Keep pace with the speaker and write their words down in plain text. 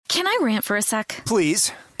Can I rant for a sec?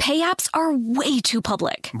 Please. Pay apps are way too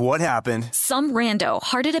public. What happened? Some rando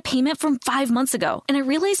hearted a payment from 5 months ago, and I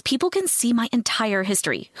realized people can see my entire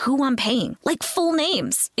history, who I'm paying, like full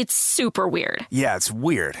names. It's super weird. Yeah, it's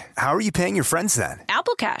weird. How are you paying your friends then?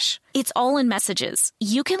 Apple Cash. It's all in messages.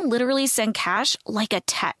 You can literally send cash like a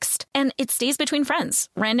text, and it stays between friends.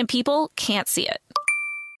 Random people can't see it.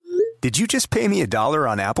 Did you just pay me $1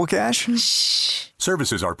 on Apple Cash? Shh.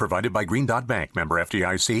 Services are provided by Green Dot Bank. Member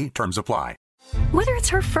FDIC. Terms apply. Whether it's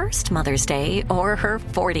her first Mother's Day or her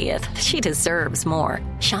 40th, she deserves more.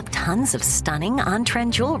 Shop tons of stunning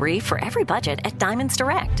on-trend jewelry for every budget at Diamonds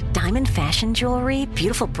Direct. Diamond fashion jewelry,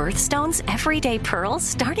 beautiful birthstones, everyday pearls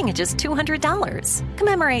starting at just $200.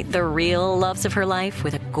 Commemorate the real loves of her life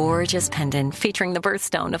with a gorgeous pendant featuring the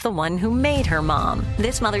birthstone of the one who made her mom.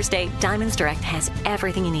 This Mother's Day, Diamonds Direct has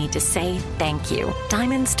everything you need to say thank you.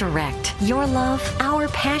 Diamonds Direct. Your love, our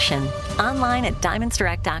passion. Online at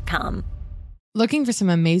diamondsdirect.com. Looking for some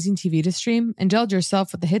amazing TV to stream? Indulge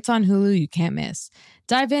yourself with the hits on Hulu you can't miss.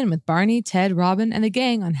 Dive in with Barney, Ted, Robin, and the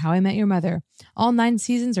gang on How I Met Your Mother. All 9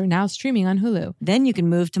 seasons are now streaming on Hulu. Then you can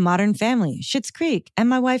move to Modern Family, Schitt's Creek, and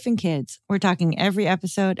My Wife and Kids. We're talking every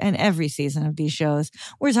episode and every season of these shows.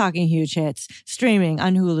 We're talking huge hits, streaming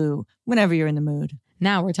on Hulu whenever you're in the mood.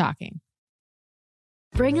 Now we're talking.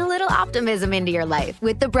 Bring a little optimism into your life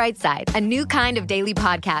with The Bright Side, a new kind of daily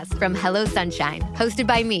podcast from Hello Sunshine, hosted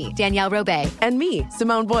by me, Danielle Robay. And me,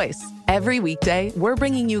 Simone Boyce. Every weekday, we're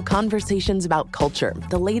bringing you conversations about culture,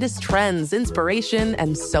 the latest trends, inspiration,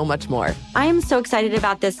 and so much more. I am so excited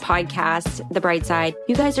about this podcast, The Bright Side.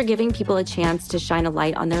 You guys are giving people a chance to shine a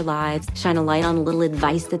light on their lives, shine a light on a little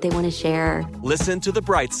advice that they want to share. Listen to The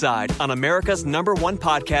Bright Side on America's #1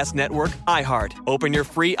 podcast network, iHeart. Open your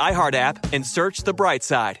free iHeart app and search The Bright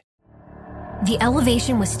Side. The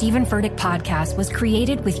Elevation with Stephen Furtick podcast was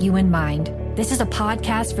created with you in mind. This is a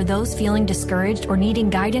podcast for those feeling discouraged or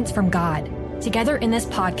needing guidance from God. Together in this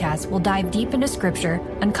podcast, we'll dive deep into scripture,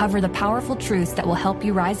 uncover the powerful truths that will help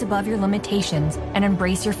you rise above your limitations and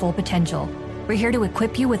embrace your full potential. We're here to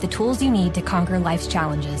equip you with the tools you need to conquer life's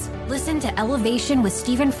challenges. Listen to Elevation with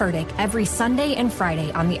Stephen Furtick every Sunday and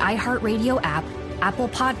Friday on the iHeartRadio app, Apple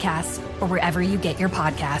Podcasts, or wherever you get your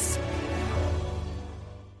podcasts.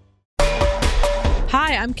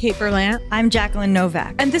 Hi, I'm Kate Berlant. I'm Jacqueline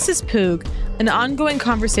Novak. And this is Poog, an ongoing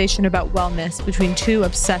conversation about wellness between 2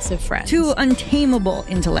 obsessive friends. 2 untamable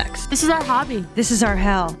intellects. This is our hobby. This is our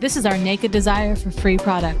hell. This is our naked desire for free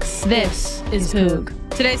products. This is Poog.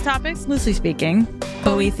 Today's topics? Loosely speaking,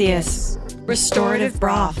 Boethius, restorative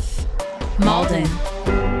broth, Malden.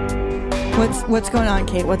 What's going on,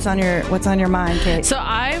 Kate? What's on your mind, Kate? So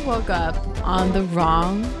I woke up on the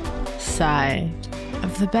wrong side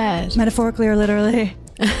of the bed. Metaphorically or literally?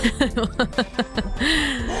 Because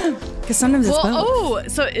sometimes it's both. Oh,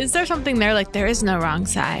 so is there something there? Like, there is no wrong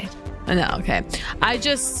side. No, okay.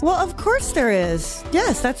 Well, of course there is.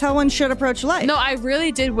 Yes, that's how one should approach life. No, I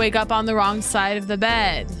really did wake up on the wrong side of the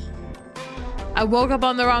bed. I woke up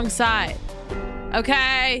on the wrong side.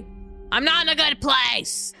 Okay? I'm not in a good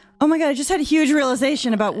place. Oh my God, I just had a huge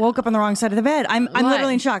realization about woke up on the wrong side of the bed. I'm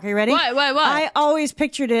literally in shock. Are you ready? What? I always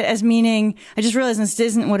pictured it as meaning, I just realized this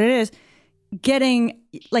isn't what it is. Getting,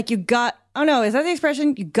 like is that the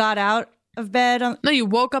expression? You got out of bed? No, you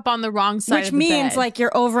woke up on the wrong side of the bed. Which means like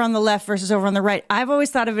you're over on the left versus over on the right. I've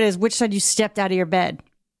always thought of it as which side you stepped out of your bed.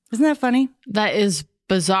 Isn't that funny? That is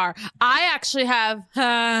bizarre. I actually have,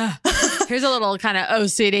 here's a little kind of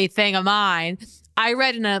OCD thing of mine. I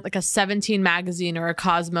read in a 17 magazine or a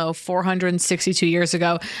Cosmo 462 years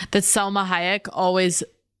ago that Selma Hayek always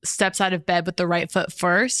steps out of bed with the right foot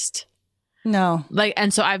first. No.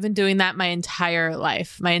 And so I've been doing that my entire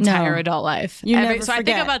life, my entire adult life. Never so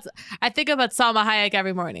forget. I think about Selma Hayek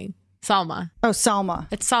every morning. Selma. Oh, Selma.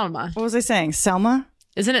 It's Selma. What was I saying? Selma?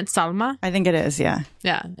 Isn't it Selma? I think it is, yeah.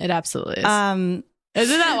 Yeah, it absolutely is.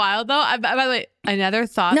 Isn't that wild though? By the way, another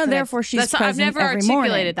thought. No, therefore she's present I've never every articulated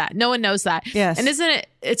morning. that. No one knows that. Yes. And isn't it?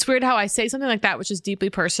 It's weird how I say something like that, which is deeply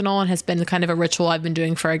personal and has been kind of a ritual I've been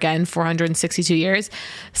doing for 462 years.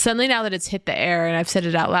 Suddenly, now that it's hit the air and I've said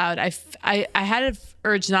it out loud, I had an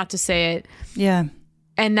urge not to say it. Yeah.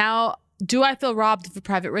 And now, do I feel robbed of a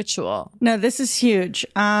private ritual? No, this is huge.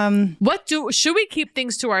 Should we keep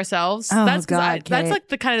things to ourselves? Oh, that's God, that's Kate. like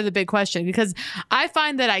the kind of the big question, because I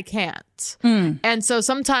find that I can't. And so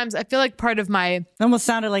sometimes I feel like part of my... It almost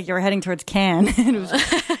sounded like you were heading towards can.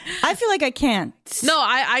 I feel like I can't. No,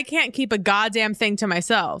 I can't keep a goddamn thing to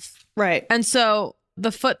myself. Right. And so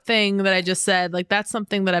the foot thing that I just said, like, that's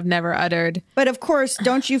something that I've never uttered. But of course,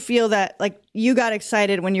 don't you feel that, like, you got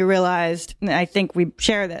excited when you realized, and I think we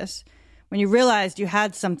share this, when you realized you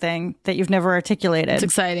had something that you've never articulated. It's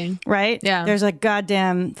exciting. Right? Yeah. There's a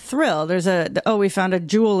goddamn thrill. There's we found a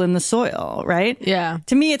jewel in the soil, right? Yeah.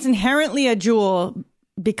 To me, it's inherently a jewel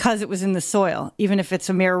because it was in the soil, even if it's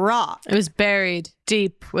a mere rock. It was buried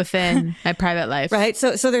deep within my private life. Right?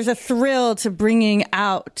 So there's a thrill to bringing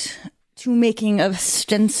out, to making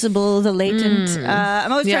ostensible the latent.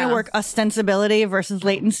 I'm always trying to work ostensibility versus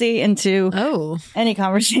latency into any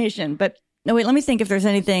conversation. But no, wait, let me think if there's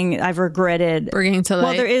anything I've regretted bringing to light.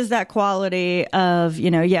 Well, there is that quality of,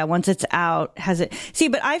 once it's out, has it. See,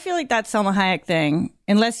 but I feel like that Selma Hayek thing,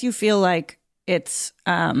 unless you feel like it's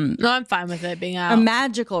no, I'm fine with it being out. A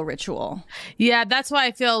magical ritual. Yeah, that's why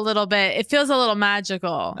I feel it feels a little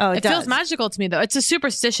magical. Oh, it feels magical to me, though. It's a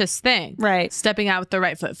superstitious thing. Right. Stepping out with the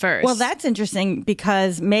right foot first. Well, that's interesting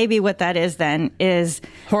because maybe what that is then is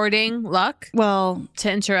hoarding luck. Well,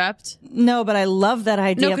 to interrupt. No, but I love that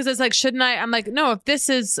idea. No, because it's like, shouldn't I? I'm like, no, if this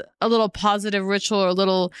is a little positive ritual or a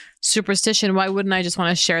little superstition, why wouldn't I just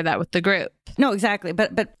want to share that with the group? No, exactly.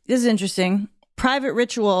 But this is interesting. Private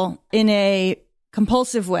ritual in a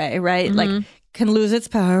compulsive way, right? Mm-hmm. Like can lose its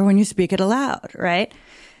power when you speak it aloud, right?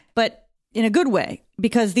 But in a good way,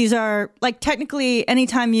 because these are like technically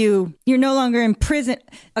anytime you're no longer in prison.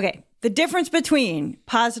 Okay. The difference between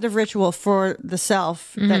positive ritual for the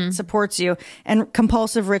self that supports you and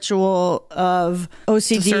compulsive ritual of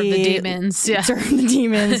OCD. To serve the demons. Yeah. Serve the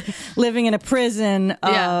demons. Living in a prison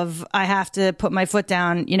of I have to put my foot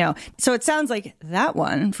down, So it sounds like that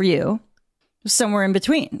one for you somewhere in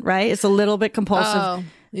between, right? It's a little bit compulsive. Oh,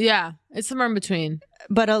 yeah. It's somewhere in between.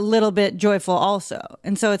 But a little bit joyful also.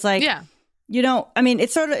 And so it's like,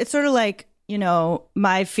 it's sort of like,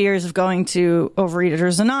 my fears of going to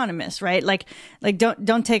Overeaters Anonymous, right? Like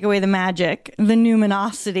don't take away the magic, the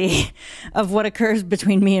numinosity of what occurs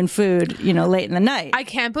between me and food, late in the night. I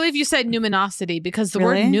can't believe you said numinosity because the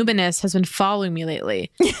word numinous has been following me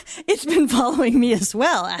lately. It's been following me as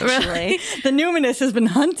well, actually. Really? The numinous has been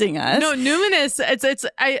hunting us. No, numinous,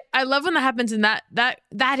 I love when that happens and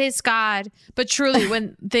that is God. But truly,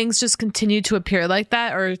 when things just continue to appear like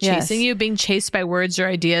that or chasing you, being chased by words or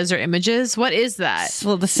ideas or images, what is that?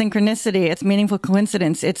 Well, the synchronicity, it's meaningful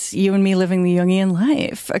coincidence. It's you and me living the Jungian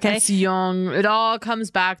life. Okay. It's Jung. It all comes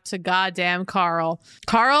back to goddamn Carl.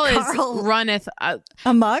 Carl runneth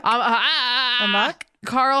amok. Amok.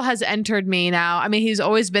 Carl has entered me now. I mean, he's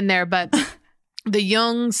always been there, but the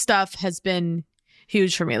Jung stuff has been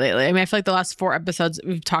huge for me lately. I mean, I feel like the last 4 episodes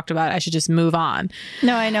we've talked about, I should just move on.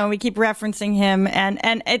 No, I know. We keep referencing him and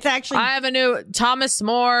it's actually... I have a new Thomas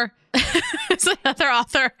More. It's another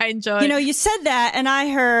author I enjoy. You said that and I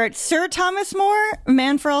heard Sir Thomas More,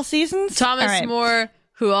 Man for All Seasons. Thomas More,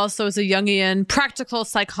 who also is a Jungian practical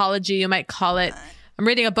psychology, you might call it. I'm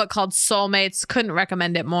reading a book called Soulmates. Couldn't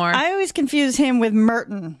recommend it more. I always confuse him with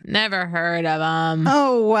Merton. Never heard of him.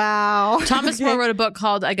 Oh, wow. Thomas More wrote a book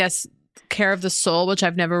called, I guess, Care of the Soul, which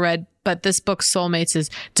I've never read, but this book, Soulmates, is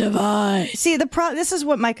divine. See, this is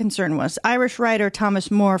what my concern was. Irish writer Thomas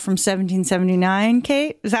More from 1779,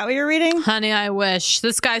 Kate? Is that what you're reading? Honey, I wish.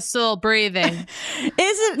 This guy's still breathing. Is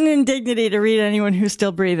it an indignity to read anyone who's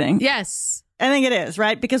still breathing? Yes. I think it is,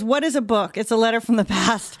 right? Because what is a book? It's a letter from the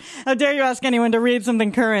past. How dare you ask anyone to read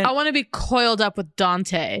something current? I want to be coiled up with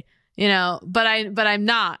Dante. But I'm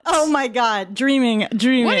not. Oh my God. Dreaming.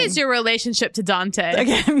 What is your relationship to Dante?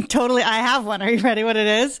 Okay, totally. I have one. Are you ready what it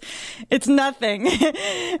is? It's nothing.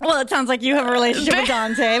 Well, it sounds like you have a relationship with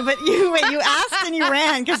Dante, but you asked and you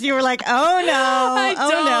ran because you were like, oh no. I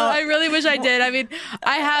don't. No. I really wish I did. I mean,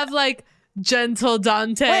 I have like gentle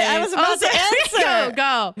Dante. Wait, I was about to answer.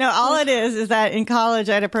 Go. No, all it is that in college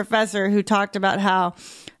I had a professor who talked about how,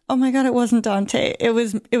 oh my God, it wasn't Dante. It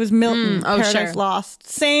was Milton, Paradise Lost.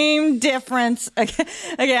 Same difference. Okay,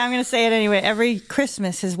 I'm going to say it anyway. Every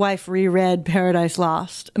Christmas, his wife reread Paradise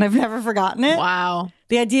Lost, and I've never forgotten it. Wow.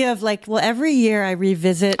 The idea of every year I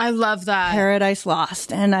revisit. I love that. Paradise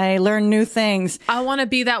Lost, and I learn new things. I want to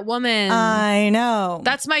be that woman. I know.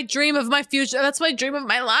 That's my dream of my future. That's my dream of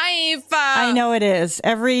my life. I know it is.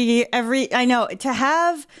 I know. To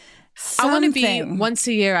have... something. I want to be once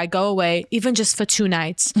a year. I go away, even just for 2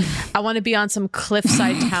 nights. I want to be on some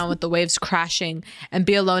cliffside town with the waves crashing and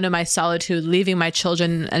be alone in my solitude, leaving my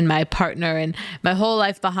children and my partner and my whole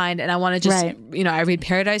life behind. And I want to just, I read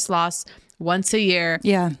Paradise Lost once a year.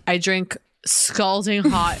 Yeah. I drink scalding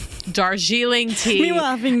hot Darjeeling tea.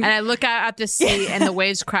 And I look out at the sea and the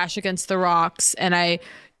waves crash against the rocks. And I,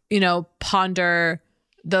 ponder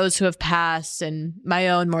those who have passed and my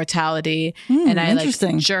own mortality, and I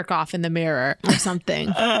jerk off in the mirror or something.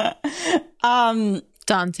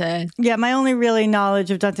 Dante. Yeah, my only really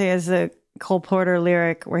knowledge of Dante is the Cole Porter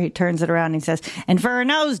lyric where he turns it around and he says, "And for a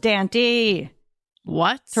nose, Dante."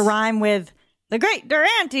 What? To rhyme with the great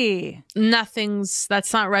Durante.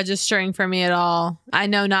 That's not registering for me at all. I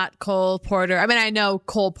know not Cole Porter. I mean, I know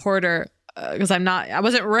Cole Porter because I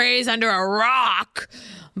wasn't raised under a rock,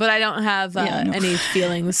 but I don't have any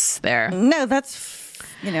feelings there. No, that's,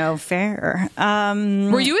 fair.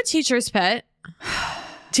 Were you a teacher's pet?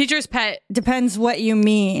 Teacher's pet. Depends what you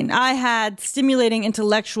mean. I had stimulating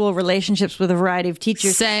intellectual relationships with a variety of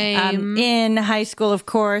teachers. Same. In high school, of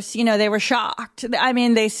course, they were shocked. I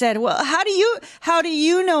mean, they said, well, how do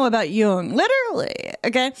you know about Jung? Literally.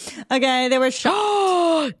 Okay. They were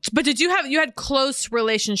shocked. But you had close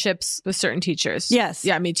relationships with certain teachers? Yes.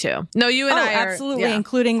 Yeah, me too. No, you and I are. Absolutely.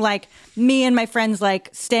 Including like me and my friends, like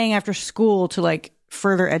staying after school to like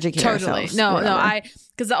further educate ourselves.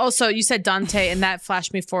 Because also you said Dante, and that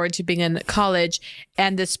flashed me forward to being in college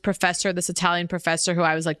and this Italian professor who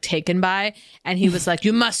I was like taken by, and he was like,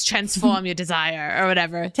 "You must transform your desire," or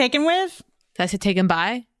whatever. Taken with? Did I say taken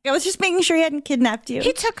by? I was just making sure he hadn't kidnapped you.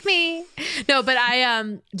 He took me. No, but I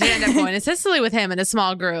did end up going to Sicily with him in a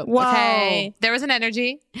small group. Whoa. Okay, there was an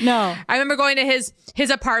energy. No, I remember going to his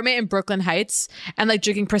apartment in Brooklyn Heights and like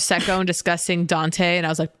drinking prosecco and discussing Dante, and I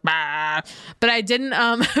was like, bah. But I didn't.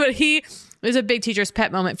 But it was a big teacher's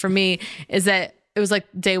pet moment for me. Is that it was like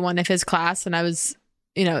day one of his class, and I was,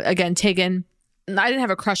 again taken. I didn't have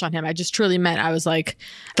a crush on him. I just truly meant I was like,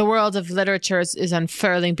 the world of literature is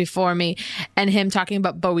unfurling before me. And him talking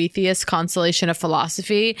about Boethius, Consolation of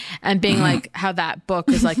Philosophy, and being like how that book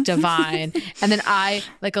is like divine. And then I,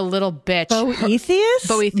 like a little bitch. Boethius?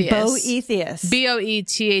 Boethius.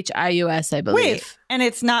 Boethius, I believe. Wait, and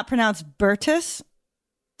it's not pronounced Bertus?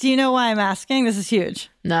 Do you know why I'm asking? This is huge.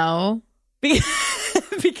 No.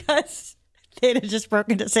 Because Theta just broke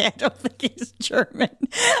into say, I don't think he's German.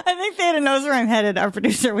 I think Theta knows where I'm headed, our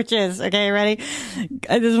producer, which is, okay, ready? This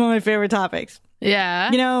is one of my favorite topics.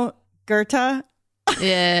 Yeah. You know, Goethe?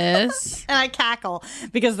 Yes. And I cackle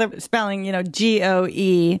because the spelling,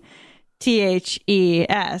 Goethes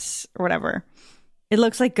or whatever. It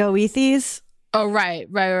looks like Goethes. Oh, right.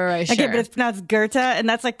 Sure. Okay, but it's pronounced Goethe, and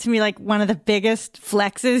that's like to me like one of the biggest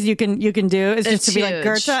flexes you can do is just to be like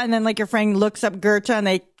Goethe, and then like your friend looks up Goethe and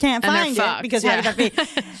they can't find it because how could that be?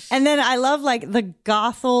 And then I love like the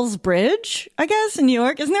Goethals Bridge, I guess in New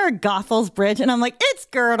York. Isn't there a Goethals Bridge? And I'm like, it's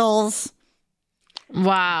Goethals.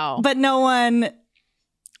 Wow. But no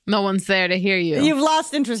one's there to hear you. You've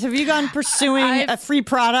lost interest. Have you gone pursuing a free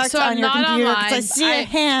product on your computer? Because I see a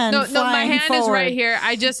hand. No, my hand forward. is right here.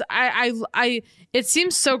 I it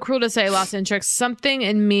seems so cruel to say I lost interest. Something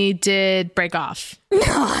in me did break off. No,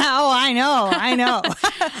 I know. I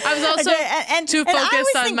was also too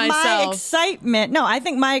focused on myself. I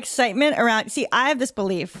think my excitement around, see, I have this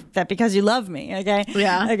belief that because you love me, okay?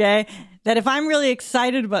 Yeah. Okay. That if I'm really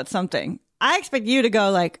excited about something, I expect you to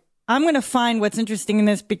go like, I'm going to find what's interesting in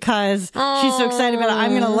this because she's so excited about it.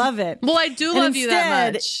 I'm going to love it. Well, I do love you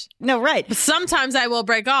that much. No, right. But sometimes I will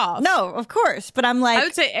break off. No, of course. But I'm like, I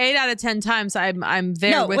would say 8 out of 10 times I'm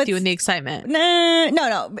there with you in the excitement.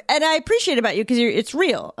 No. And I appreciate about you because it's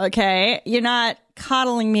real. Okay. You're not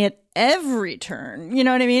coddling me at every turn. You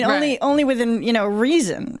know what I mean? Right. Only within,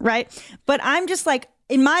 reason. Right. But I'm just like,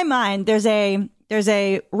 in my mind, there's a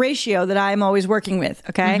ratio that I'm always working with,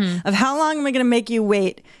 okay? Mm-hmm. Of how long am I going to make you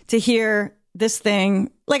wait to hear this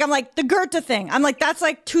thing? Like, I'm like, the Goethe thing. I'm like, that's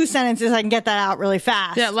like 2 sentences. I can get that out really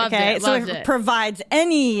fast. Yeah, loved it. So it provides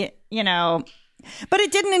any, but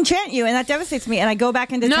it didn't enchant you, and that devastates me. And I go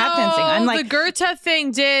back into tap dancing. I'm like, the Goethe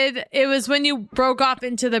thing did. It was when you broke off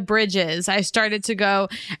into the bridges. I started to go,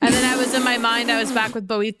 and then I was in my mind. I was back with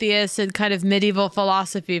Boethius and kind of medieval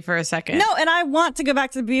philosophy for a second. No, and I want to go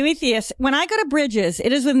back to Boethius. When I go to bridges,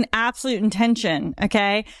 it is with an absolute intention,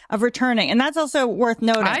 okay, of returning, and that's also worth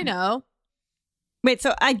noting. I know. Wait,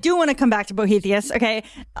 so I do want to come back to Boethius, okay?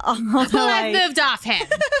 I've moved off him.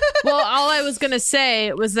 Well, all I was going to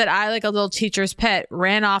say was that I, like a little teacher's pet,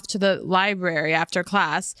 ran off to the library after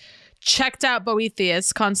class, checked out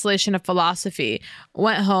Boethius, Consolation of Philosophy,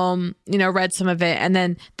 went home, read some of it, and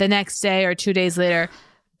then the next day or 2 days later,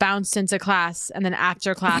 bounced into class, and then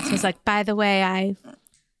after class was like, by the way, I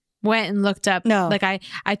went and looked up, I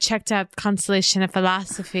checked up Consolation of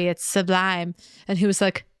Philosophy, it's sublime. And he was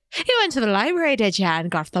like, you went to the library, did you?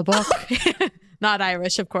 And got the book. Not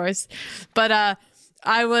Irish, of course. But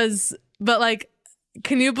can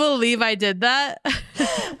you believe I did that?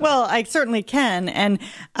 Well, I certainly can. And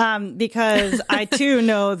because I too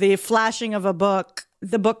know the flashing of a book,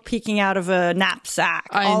 the book peeking out of a knapsack,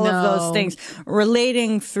 all of those things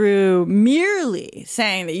relating through merely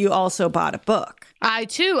saying that you also bought a book. I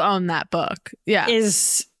too own that book. Yeah.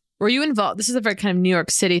 Is were you involved? This is a very kind of New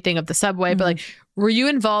York City thing of the subway, but like, were you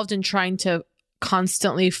involved in trying to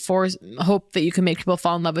constantly hope that you can make people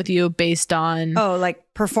fall in love with you based on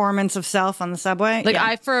like performance of self on the subway? Like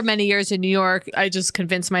I, for many years in New York, I just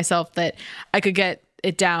convinced myself that I could get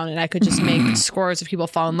it down and I could just make scores of people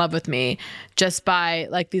fall in love with me just by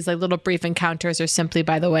like these like little brief encounters or simply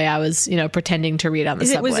by the way I was, pretending to read on the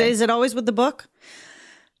subway. Is it always with the book?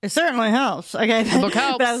 It certainly helps. Okay. The book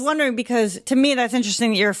helps. But I was wondering, because to me, that's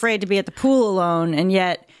interesting that you're afraid to be at the pool alone, and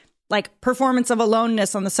yet like performance of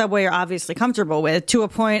aloneness on the subway you're obviously comfortable with, to a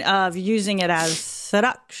point of using it as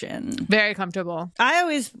seduction. Very comfortable. I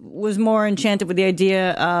always was more enchanted with the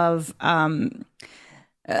idea of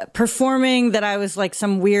performing that I was like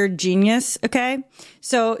some weird genius. Okay.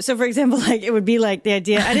 So for example, like it would be like the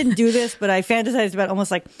idea, I didn't do this, but I fantasized about almost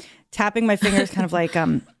like tapping my fingers kind of like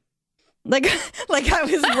I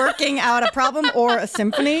was working out a problem or a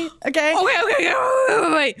symphony. Okay. Okay.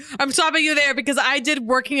 Wait. I'm stopping you there because I did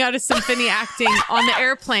working out a symphony acting on the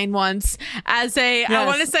airplane once as I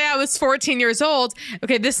want to say I was 14 years old.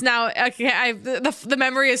 Okay. This now, the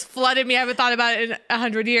memory has flooded me. I haven't thought about it in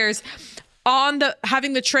 100 years.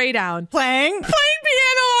 Having the tray down, playing piano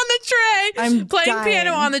on the tray. I'm playing dying.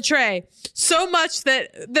 Piano on the tray. So much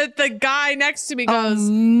that the guy next to me goes,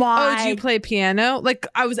 "Oh, do you play piano?" Like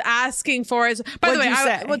I was asking for it. By the way,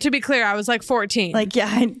 to be clear, I was like 14. Like, yeah,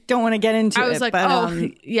 I don't want to get into it. I was like,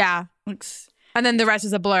 yeah. And then the rest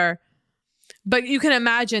is a blur. But you can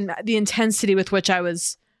imagine the intensity with which I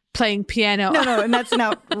was playing piano. No, and that's an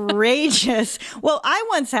outrageous. Well, I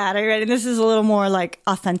once had it, right, and this is a little more like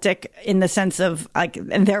authentic in the sense of like,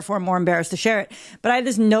 and therefore more embarrassed to share it. But I had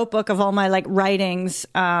this notebook of all my like writings,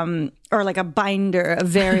 or like a binder of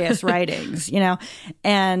various writings,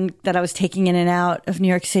 and that I was taking in and out of New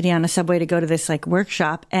York City on a subway to go to this like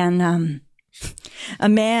workshop, and a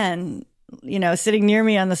man, sitting near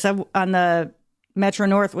me on the Metro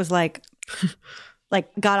North was like.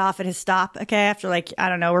 Got off at his stop, okay, after I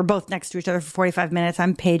don't know, we're both next to each other for 45 minutes.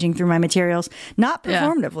 I'm paging through my materials, not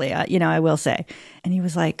performatively, I will say. And he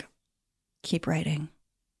was like, keep writing.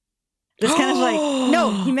 This kind of like,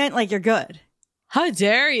 no, he meant like, you're good. How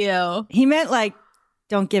dare you? He meant like,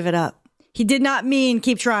 don't give it up. He did not mean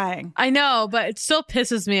keep trying. I know, but it still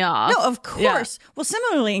pisses me off. No, of course. Yeah. Well,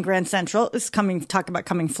 similarly in Grand Central, talk about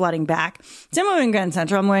coming flooding back. Similarly in Grand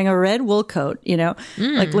Central, I'm wearing a red wool coat,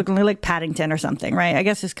 like looking like Paddington or something, right? I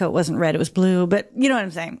guess his coat wasn't red, it was blue, but you know what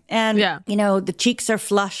I'm saying. And, the cheeks are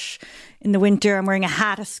flush in the winter. I'm wearing a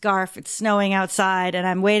hat, a scarf. It's snowing outside, and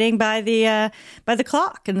I'm waiting by the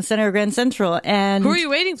clock in the center of Grand Central. And who are you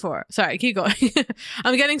waiting for? Sorry, keep going.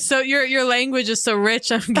 I'm getting so your language is so rich.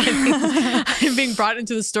 I'm being brought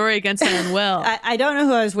into the story against my own will. I don't know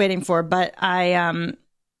who I was waiting for, but a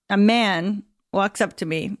man walks up to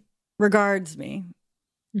me, regards me,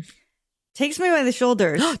 takes me by the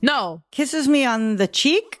shoulders, kisses me on the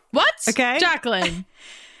cheek. What? Okay, Jacqueline,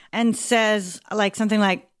 and says like something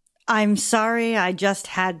like, I'm sorry, I just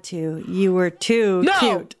had to. You were too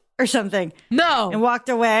cute or something. No. And walked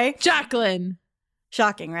away. Jacqueline.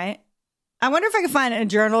 Shocking, right? I wonder if I could find it in a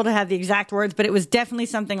journal to have the exact words, but it was definitely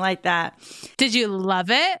something like that. Did you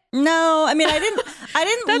love it? No, I mean, I didn't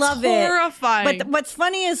That's love horrifying. it. But what's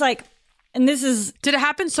funny is like, and this is... Did it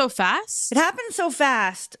happen so fast? It happened so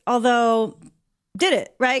fast, although, did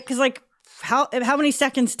it, right? Because like, how many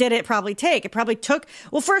seconds did it probably take? It probably took...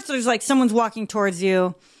 Well, first there's like someone's walking towards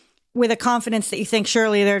you with a confidence that you think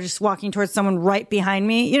surely they're just walking towards someone right behind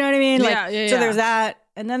me. You know what I mean? So there's that.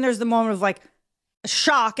 And then there's the moment of like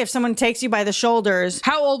shock if someone takes you by the shoulders.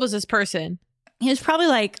 How old was this person? He was probably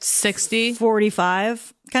like 60,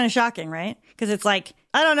 45. Kind of shocking, right? Because it's like,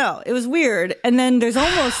 I don't know. It was weird. And then there's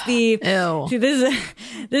almost the, ew. See, this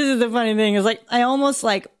is the funny thing is like, I almost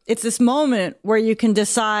like, it's this moment where you can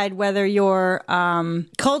decide whether you're,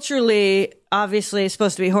 culturally, obviously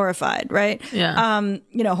supposed to be horrified, right? Yeah.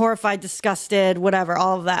 Horrified, disgusted, whatever,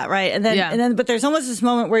 all of that, right? And then, but there's almost this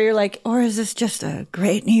moment where you're like, or is this just a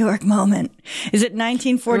great New York moment? Is it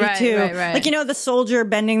 1942? Right. Like, the soldier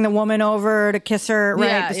bending the woman over to kiss her, right?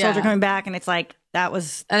 Yeah, the soldier coming back, and it's like, that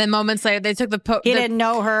was... And then moments later, they took he didn't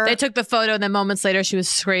know her. They took the photo, and then moments later, she was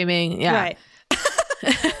screaming. Yeah. Right.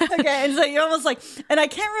 Okay, and so you're almost like... And I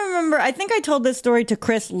can't remember... I think I told this story to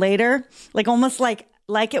Chris later, like almost like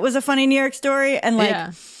it was a funny New York story, and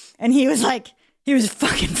and he was like... He was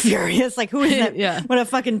fucking furious. Like, who is that? Yeah. What a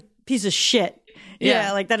fucking piece of shit.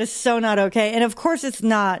 Yeah, like that is so not okay. And of course it's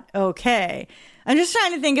not okay. I'm just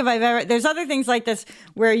trying to think if I've ever... There's other things like this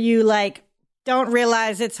where you like... don't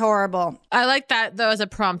realize it's horrible. I like that, though, as a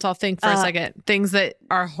prompt. I'll think for a second. Things that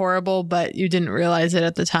are horrible, but you didn't realize it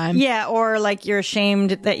at the time. Yeah, or like you're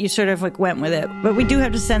ashamed that you sort of like went with it. But we do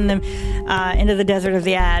have to send them into the desert of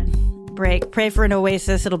the ad break. Pray for an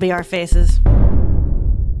oasis. It'll be our faces.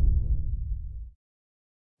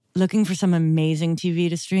 Looking for some amazing TV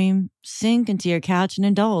to stream? Sink into your couch and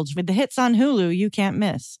indulge with the hits on Hulu you can't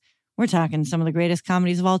miss. We're talking some of the greatest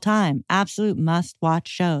comedies of all time, absolute must-watch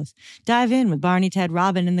shows. Dive in with Barney, Ted,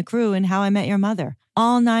 Robin, and the crew in How I Met Your Mother.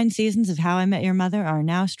 All 9 seasons of How I Met Your Mother are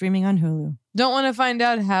now streaming on Hulu. Don't want to find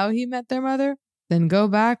out how he met their mother? Then go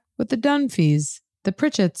back with the Dunphys, the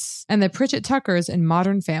Pritchetts, and the Pritchett Tuckers in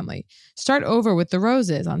Modern Family. Start over with the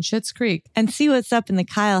Roses on Schitt's Creek. And see what's up in the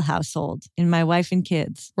Kyle household in My Wife and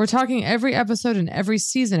Kids. We're talking every episode and every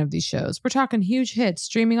season of these shows. We're talking huge hits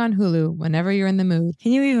streaming on Hulu whenever you're in the mood.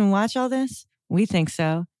 Can you even watch all this? We think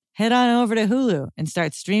so. Head on over to Hulu and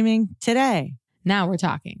start streaming today. Now we're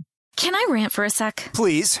talking. Can I rant for a sec?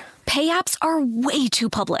 Please. Pay apps are way too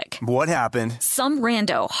public. What happened? Some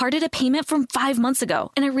rando hearted a payment from 5 months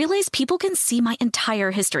ago, and I realized people can see my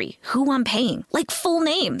entire history, who I'm paying, like full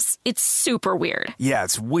names. It's super weird. Yeah,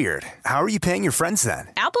 it's weird. How are you paying your friends then?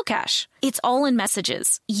 Apple Cash. It's all in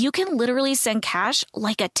messages. You can literally send cash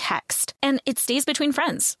like a text, and it stays between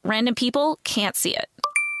friends. Random people can't see it.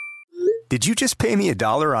 Did you just pay me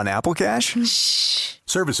 $1 on Apple Cash? Shh.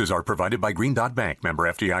 Services are provided by Green Dot Bank. Member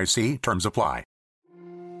FDIC. Terms apply.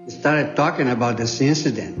 We started talking about this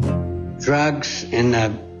incident. Drugs and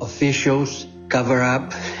officials cover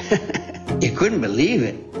up. You couldn't believe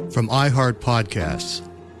it. From iHeart Podcasts.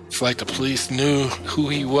 It's like the police knew who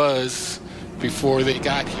he was before they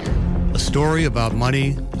got here. A story about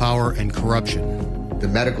money, power, and corruption. The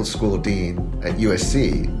medical school dean at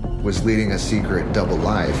USC was leading a secret double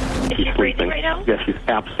life. She's breathing right now? Yes, she's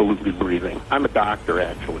absolutely breathing. I'm a doctor,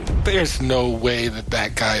 actually. There's no way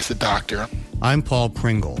that guy's a doctor. I'm Paul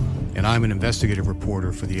Pringle, and I'm an investigative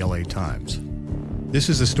reporter for the LA Times. This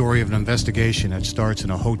is the story of an investigation that starts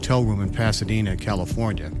in a hotel room in Pasadena,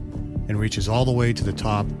 California, and reaches all the way to the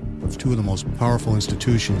top of 2 of the most powerful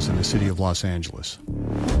institutions in the city of Los Angeles.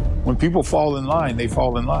 When people fall in line, they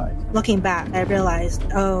fall in line. Looking back, I realized,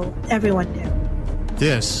 everyone knew.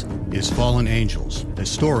 This is Fallen Angels, a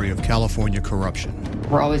story of California corruption.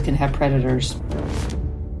 We're always going to have predators.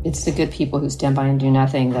 It's the good people who stand by and do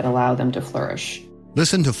nothing that allow them to flourish.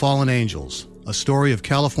 Listen to Fallen Angels, a story of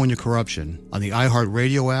California corruption on the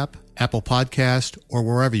iHeartRadio app, Apple Podcast, or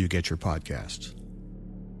wherever you get your podcasts.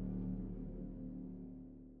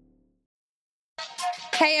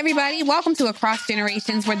 Hey, everybody. Welcome to Across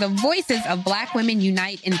Generations, where the voices of Black women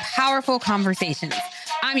unite in powerful conversations.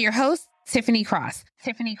 I'm your host, Tiffany Cross.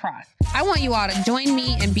 I want you all to join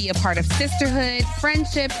me and be a part of sisterhood,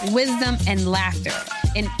 friendship, wisdom, and laughter.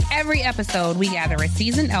 In every episode, we gather a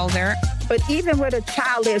seasoned elder. But even with a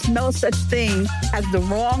child, there's no such thing as the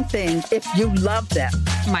wrong thing if you love them.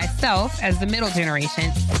 Myself as the middle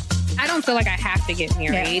generation. I don't feel like I have to get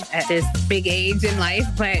married at this big age in life,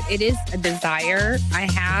 but it is a desire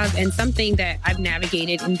I have and something that I've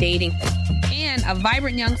navigated in dating. And a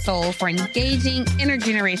vibrant young soul for engaging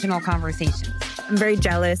intergenerational conversations. I'm very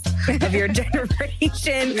jealous of your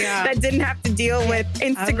generation that didn't have to deal with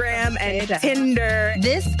Instagram and Tinder.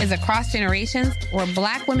 This is Across Generations, where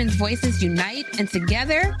Black women's voices unite, and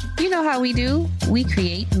together, you know how we do, we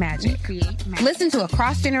create magic. Listen to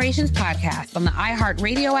Across Generations podcast on the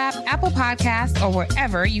iHeartRadio app, Apple Podcasts, or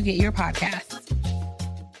wherever you get your podcasts.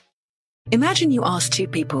 Imagine you ask 2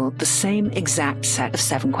 people the same exact set of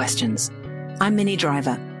 7 questions. I'm Minnie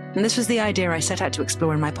Driver, and this was the idea I set out to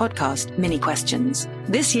explore in my podcast, Mini Questions.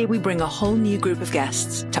 This year, we bring a whole new group of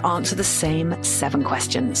guests to answer the same 7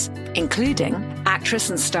 questions, including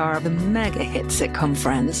actress and star of the mega hit sitcom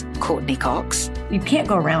Friends, Courtney Cox. You can't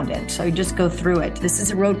go around it, so you just go through it. This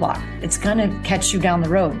is a roadblock. It's going to catch you down the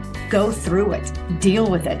road. Go through it. Deal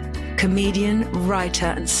with it. Comedian, writer,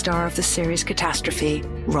 and star of the series Catastrophe,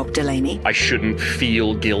 Rob Delaney. I shouldn't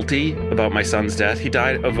feel guilty about my son's death. He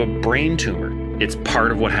died of a brain tumor. It's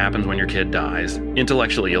part of what happens when your kid dies.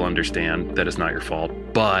 Intellectually, you'll understand that it's not your fault,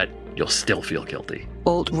 but you'll still feel guilty.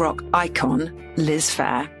 Alt-rock icon, Liz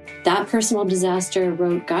Phair. That personal disaster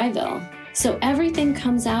wrote Guyville. So everything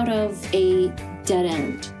comes out of a dead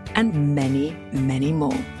end. And many, many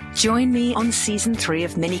more. Join me on Season 3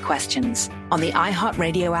 of Mini Questions on the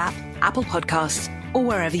iHeartRadio app, Apple Podcasts, or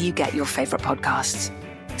wherever you get your favorite podcasts.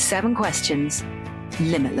 7 questions,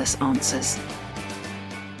 limitless answers.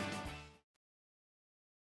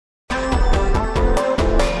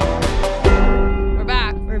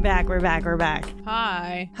 We're back.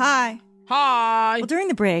 Hi. Hi. Well, during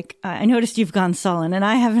the break, I noticed you've gone sullen, and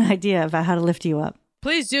I have an idea about how to lift you up.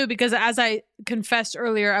 Please do, because as I confessed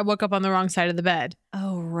earlier, I woke up on the wrong side of the bed.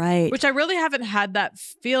 Oh, right. Which I really haven't had that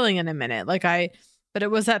feeling in a minute. But it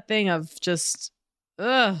was that thing of just,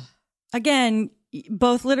 ugh. Again,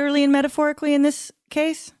 both literally and metaphorically in this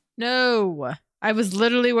case? No. I was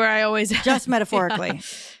literally where I always am. Just metaphorically.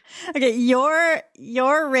 Yeah. Okay,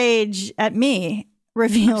 your rage at me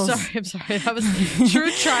reveals. I'm sorry. That was true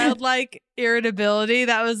childlike irritability.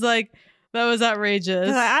 That was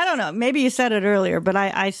outrageous. I don't know. Maybe you said it earlier, but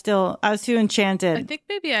I was too enchanted. I think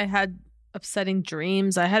maybe I had upsetting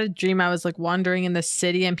dreams. I had a dream I was like wandering in the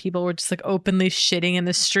city and people were just like openly shitting in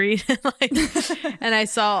the street. And I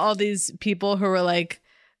saw all these people who were like,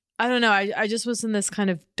 I don't know. I just was in this kind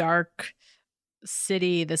of dark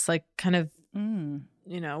city, this like kind of,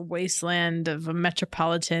 wasteland of a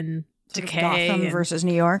metropolitan decay. Gotham versus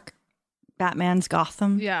New York. Batman's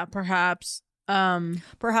Gotham. Yeah, perhaps.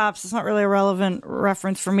 Perhaps it's not really a relevant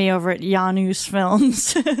reference for me over at Janus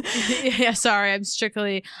Films. Yeah, sorry, I'm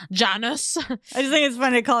strictly Janus. I just think it's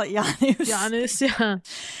funny to call it Janus. Janus, yeah.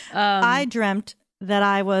 I dreamt that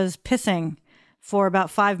I was pissing for about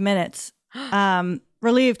 5 minutes,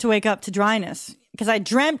 relieved to wake up to dryness. Because I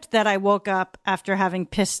dreamt that I woke up after having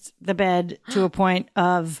pissed the bed to a point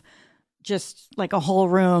of just like a whole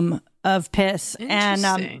room of piss.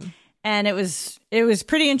 And it was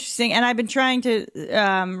pretty interesting. And I've been trying to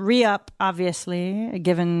re-up, obviously,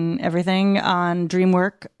 given everything, on dream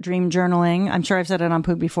work, dream journaling. I'm sure I've said it on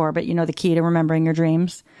Poog before, but you know the key to remembering your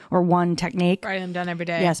dreams, or one technique. Write them down every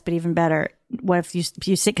day. Yes, but even better, what if you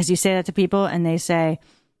say, because you say that to people and they say,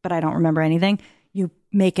 but I don't remember anything. You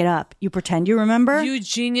make it up. You pretend you remember. You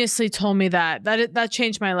geniusly told me that. That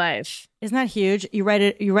changed my life. Isn't that huge? You write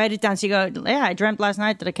it down. So you go, yeah, I dreamt last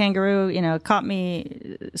night that a kangaroo, caught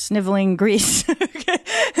me sniveling grease.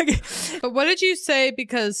 Okay. But what did you say?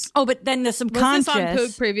 Because but then the subconscious. Was this on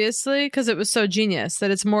Poog previously? Because it was so genius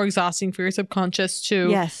that it's more exhausting for your subconscious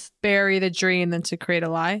to bury the dream than to create a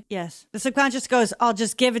lie. Yes, the subconscious goes, I'll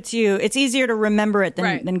just give it to you. It's easier to remember it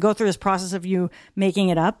than go through this process of you making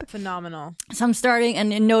it up. Phenomenal. So I'm starting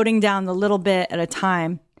and noting down the little bit at a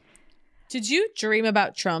time. Did you dream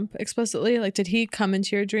about Trump explicitly? Like, did he come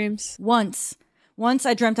into your dreams? Once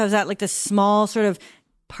I dreamt I was at like this small sort of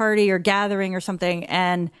party or gathering or something,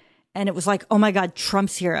 and it was like, oh my God,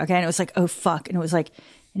 Trump's here. Okay. And it was like, oh fuck. And it was like,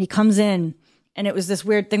 and he comes in, and it was this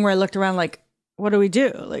weird thing where I looked around like, what do we do?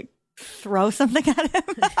 Like, throw something at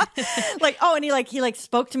him? And he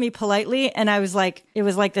spoke to me politely, and I was like, it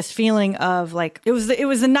was like this feeling of like, it was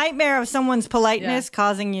the nightmare of someone's politeness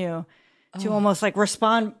causing you to almost like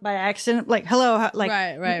respond by accident, like hello, like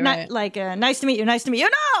right. Like nice to meet you.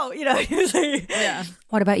 He was like, yeah.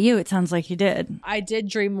 What about you? It sounds like you did. I did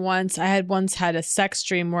dream once. I had once had a sex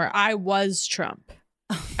dream where I was Trump.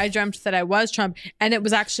 I dreamt that I was Trump, and it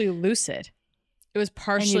was actually lucid. It was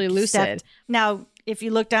partially lucid. Now, if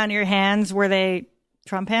you look down at your hands, were they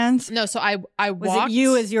Trump hands? No, so I walked. Was it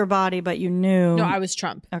you as your body, but you knew? No, I was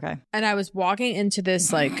Trump. Okay. And I was walking into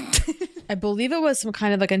this like. I believe it was some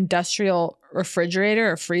kind of like industrial refrigerator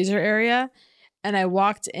or freezer area. And I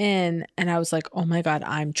walked in and I was like, oh my God,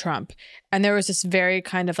 I'm Trump. And there was this very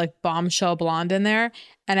kind of like bombshell blonde in there.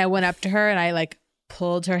 And I went up to her and I like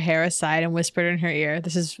pulled her hair aside and whispered in her ear.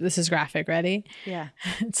 This is graphic. Ready? Yeah.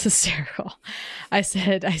 It's hysterical. I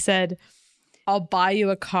said, I'll buy you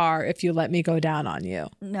a car if you let me go down on you.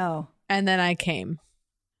 No. And then I came.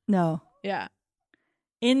 No. Yeah.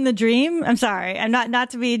 In the dream? I'm sorry. I'm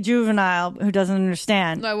not to be juvenile who doesn't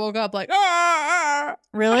understand. I woke up like, ah!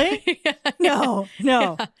 Really? Yeah. No.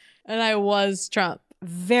 Yeah. And I was Trump.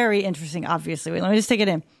 Very interesting, obviously. Wait, let me just take it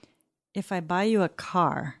in. If I buy you a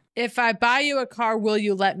car. If I buy you a car, will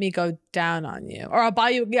you let me go down on you? Or I'll buy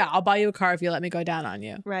you a car if you let me go down on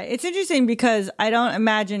you. Right. It's interesting because I don't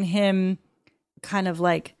imagine him kind of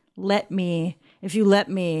like, if you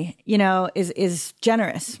let me, is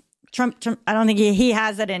generous. Trump, I don't think he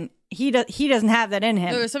has that in. He doesn't have that in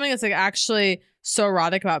him. There's something that's like actually so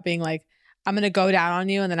erotic about being like, I'm gonna go down on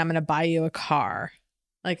you and then I'm gonna buy you a car.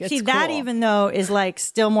 Like, it's cool. That even though is like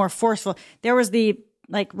still more forceful. There was the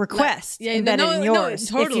like request embedded in yours.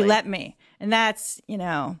 Totally. If you let me, and that's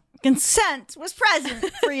consent was present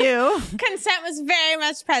for you. Consent was very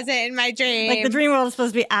much present in my dream. Like the dream world is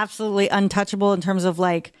supposed to be absolutely untouchable in terms of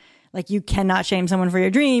like you cannot shame someone for your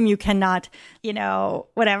dream. You cannot,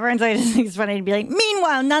 whatever. And so I just think it's funny to be like,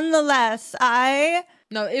 meanwhile, nonetheless,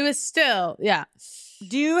 No, it was still, yeah.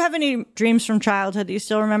 Do you have any dreams from childhood that you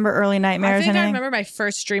still remember, early nightmares? I remember my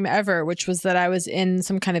first dream ever, which was that I was in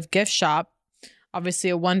some kind of gift shop, obviously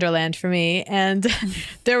a wonderland for me. And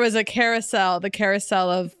there was a carousel, the carousel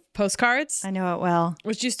of postcards. I know it well.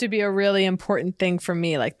 Which used to be a really important thing for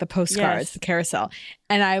me, like the postcards, the carousel.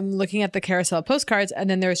 And I'm looking at the carousel postcards, and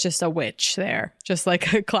then there's just a witch there, just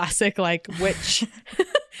like a classic like witch.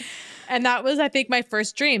 And that was, I think, my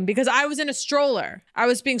first dream, because I was in a stroller. I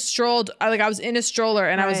was being strolled, I was in a stroller,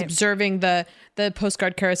 and I was observing the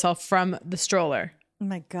postcard carousel from the stroller. Oh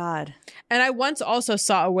my God. And I once also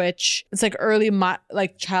saw a witch. It's like early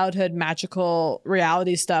like childhood magical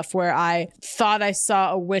reality stuff where I thought I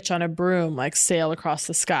saw a witch on a broom like sail across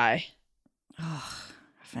the sky. Oh,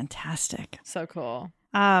 fantastic. So cool.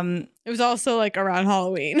 It was also like around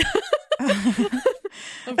Halloween.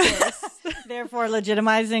 Of course. Therefore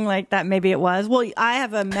legitimizing like that maybe it was. Well, I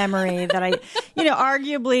have a memory that I,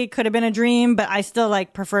 arguably could have been a dream, but I still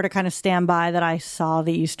like prefer to kind of stand by that I saw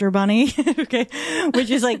the Easter Bunny. Okay. Which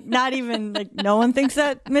is like not even like no one thinks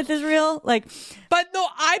that myth is real. Like, but no,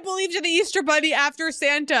 I believed in the Easter Bunny after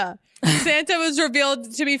Santa. Santa was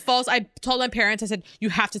revealed to be false. I told my parents, I said, you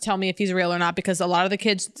have to tell me if he's real or not, because a lot of the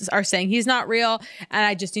kids are saying he's not real. And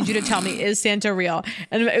I just need you to tell me, is Santa real?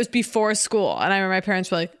 And it was before school. And I remember my parents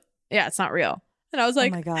were like, yeah, it's not real. And I was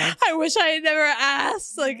like, oh my God. I wish I had never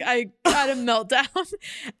asked. Like, I had a meltdown.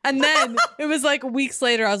 And then it was like weeks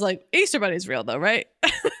later, I was like, Easter Bunny's real though, right?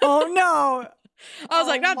 Oh no. I was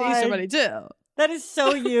like, not the Easter Bunny too. That is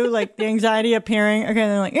so you, like the anxiety appearing. Okay,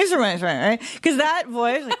 they're like, Easter Bunny's right? Because that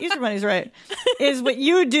voice, like, Easter Bunny's right, is what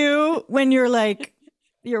you do when you're like,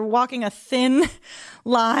 you're walking a thin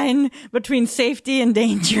line between safety and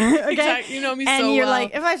danger. Okay? Exactly. You know me and so you're well.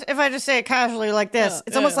 like, if I just say it casually like this,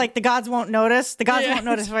 it's almost like the gods won't notice. The gods won't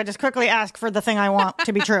notice if I just quickly ask for the thing I want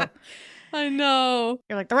to be true. I know.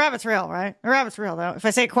 You're like, the rabbit's real, right? The rabbit's real, though. If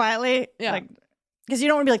I say it quietly, like, because you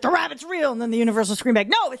don't want to be like, the rabbit's real, and then the universe will scream back,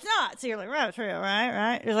 no, it's not. So you're like, rabbit's real,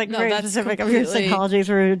 right? It's like very specific of your psychology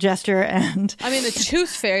through gesture. And I mean, the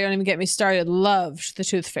Tooth Fairy, don't even get me started, loved the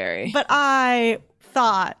Tooth Fairy. But I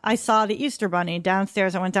thought I saw the Easter Bunny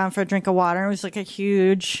downstairs. I went down for a drink of water, and it was like a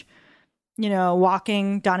huge,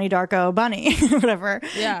 walking Donnie Darko bunny, whatever.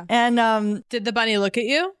 Yeah. And did the bunny look at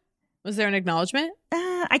you? Was there an acknowledgement?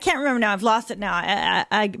 I can't remember now. I've lost it now.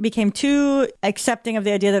 I became too accepting of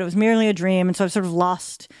the idea that it was merely a dream, and so I've sort of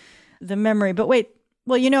lost the memory. But wait,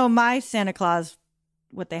 well, my Santa Claus,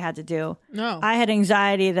 what they had to do. No. I had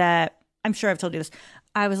anxiety that, I'm sure I've told you this.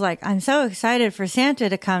 I was like, I'm so excited for Santa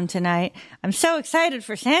to come tonight. I'm so excited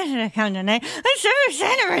for Santa to come tonight. I'm so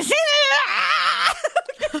excited for Santa.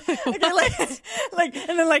 Okay,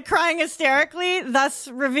 and then crying hysterically, thus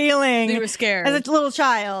revealing you were scared as a little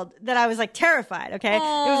child that I was terrified. Okay,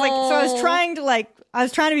 Aww. It was so I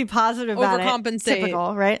was trying to be positive about it. Overcompensate.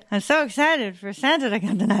 Typical, right? I'm so excited for Santa to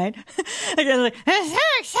come tonight. I'm so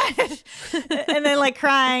excited, and then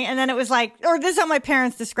crying, and then it was or this is how my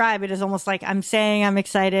parents describe it, is almost like I'm saying I'm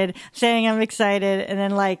excited, and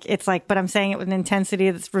then but I'm saying it with an intensity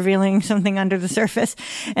that's revealing something under the surface,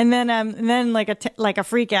 and then a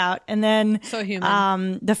freak out, and then so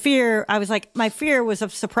human. The fear. I was my fear was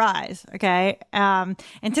of surprise. Okay,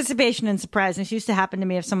 anticipation and surprise. And this used to happen to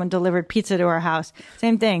me if someone delivered pizza to our house.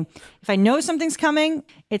 Same thing. If I know something's coming,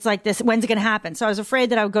 it's like this. When's it going to happen? So I was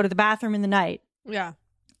afraid that I would go to the bathroom in the night. Yeah.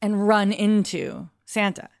 And run into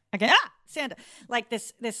Santa. Okay. Santa. I'm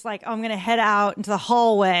going to head out into the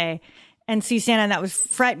hallway and see Santa. And that was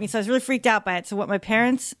frightened me. So I was really freaked out by it. So what my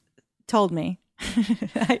parents told me,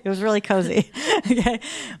 it was really cozy. Okay.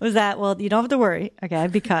 Was that, you don't have to worry. Okay.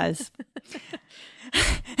 Because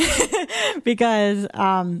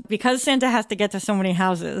Santa has to get to so many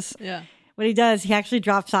houses. Yeah. What he does, he actually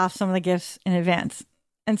drops off some of the gifts in advance.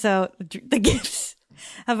 And so the gifts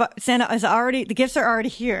the gifts are already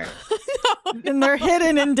here. No, and they're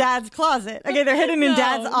hidden in Dad's closet. Okay, they're hidden in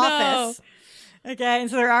Dad's office. Okay, and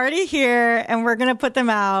so they're already here, and we're going to put them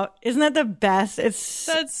out. Isn't that the best? That's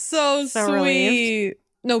so sweet. Relieved.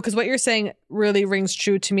 No, because what you're saying really rings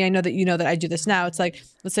true to me. I know that you know that I do this now. It's like,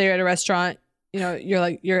 let's say you're at a restaurant,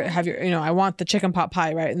 I want the chicken pot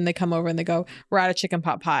pie, right? And they come over and they go, we're out of chicken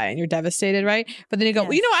pot pie, and you're devastated, right? But then you go,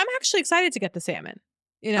 yes. I'm actually excited to get the salmon,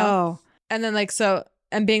 Oh. And then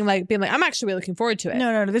and being like, I'm actually really looking forward to it.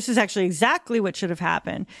 No, this is actually exactly what should have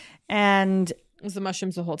happened. And it was the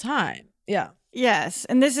mushrooms the whole time. Yeah. Yes.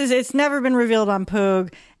 And it's never been revealed on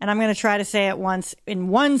Poog. And I'm going to try to say it once in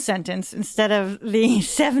one sentence instead of the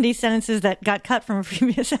 70 sentences that got cut from a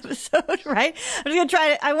previous episode, right? I'm just going to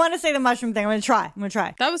try it. I want to say the mushroom thing. I'm going to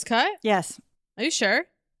try. That was cut? Yes. Are you sure?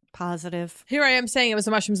 positive. Here I am saying it was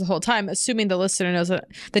the mushrooms the whole time, assuming the listener knows it.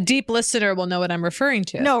 The deep listener will know what I'm referring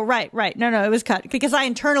to. No, right. No, it was cut because I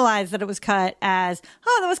internalized that it was cut as,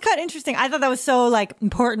 that was cut. Interesting. I thought that was so like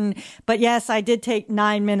important. But yes, I did take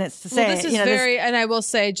 9 minutes to say. Well, this is and I will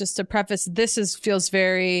say just to preface, feels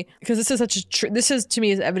very, because this is such this is to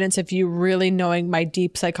me is evidence of you really knowing my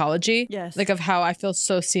deep psychology. Yes. Like of how I feel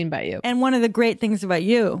so seen by you. And one of the great things about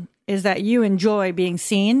you is that you enjoy being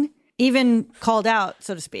seen. Even called out,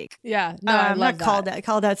 so to speak. Yeah, no, I love not that. Called out.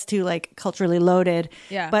 Called out's too like culturally loaded.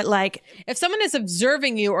 Yeah, but like if someone is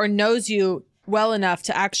observing you or knows you well enough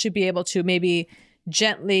to actually be able to maybe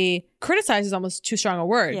gently criticize is almost too strong a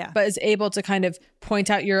word. Yeah. But is able to kind of point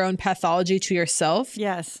out your own pathology to yourself.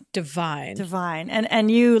 Yes, divine, and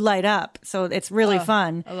you light up, so it's really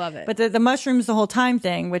fun. I love it. But the mushrooms the whole time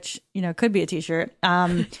thing, which could be a t-shirt.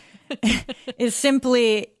 Is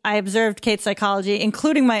simply, I observed Kate's psychology,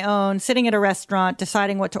 including my own, sitting at a restaurant,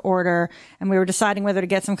 deciding what to order. And we were deciding whether to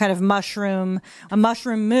get some kind of a mushroom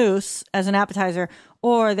mousse as an appetizer,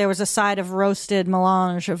 or there was a side of roasted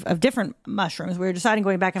melange of different mushrooms. We were deciding,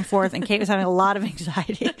 going back and forth, and Kate was having a lot of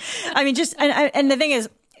anxiety. I mean, and the thing is,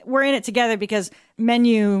 we're in it together because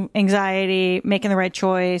menu anxiety, making the right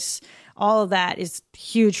choice, all of that is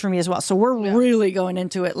huge for me as well. So we're really going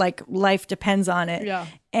into it like life depends on it. Yeah.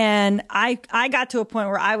 And I got to a point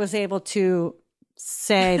where I was able to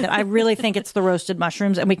say that I really think it's the roasted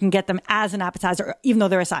mushrooms, and we can get them as an appetizer, even though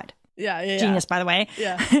they're a side. Yeah. Genius, by the way.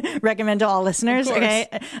 Yeah. Recommend to all listeners. Okay.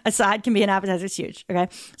 A side can be an appetizer. It's huge. Okay.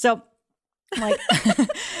 So like,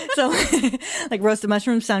 like roasted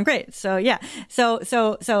mushrooms sound great. So yeah. So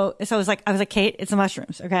I was like, Kate, it's the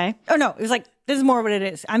mushrooms. Okay. Oh no, it was like, this is more what it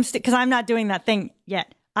is. Because I'm not doing that thing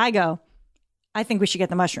yet. I think we should get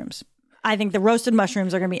the mushrooms. I think the roasted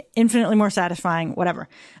mushrooms are going to be infinitely more satisfying, whatever.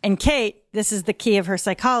 And Kate, this is the key of her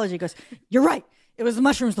psychology, goes, you're right. It was the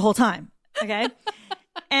mushrooms the whole time. Okay.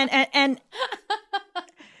 and it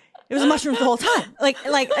was the mushrooms the whole time. And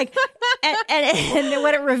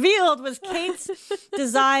what it revealed was Kate's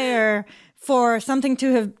desire for something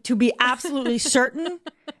to be absolutely certain,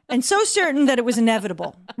 and so certain that it was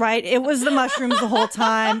inevitable, right? It was the mushrooms the whole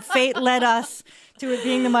time. Fate led us to it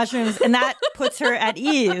being the mushrooms, and that puts her at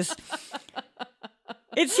ease.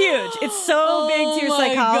 It's huge. It's so big to your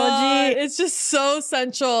psychology. God. It's just so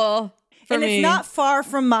central for me. And it's not far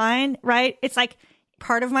from mine, right? It's like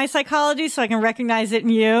part of my psychology, so I can recognize it in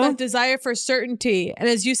you. That desire for certainty. And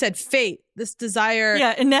as you said, fate, this desire.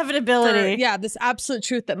 Yeah, inevitability. This absolute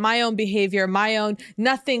truth that my own behavior,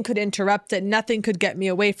 nothing could interrupt it. Nothing could get me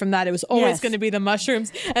away from that. It was always going to be the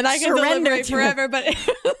mushrooms. And I can deliberate forever. But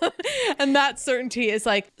and that certainty is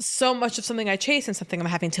like so much of something I chase and something I'm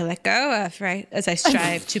having to let go of, right? As I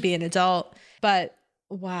strive to be an adult. But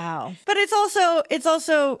wow. But it's also,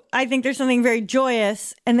 I think there's something very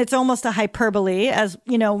joyous, and it's almost a hyperbole, as,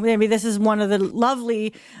 maybe this is one of the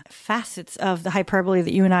lovely facets of the hyperbole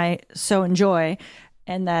that you and I so enjoy,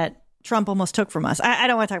 and that Trump almost took from us. I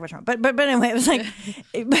don't want to talk about Trump, but anyway, it was like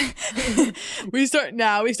we start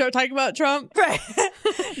talking about Trump, right?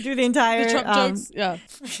 Do the entire Trump jokes, yeah.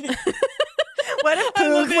 What if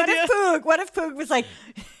Poog was like?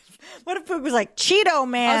 What if Poog was like, Cheeto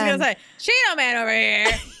Man? I was going to say, Cheeto Man over here.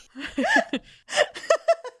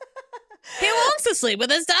 He wants to sleep with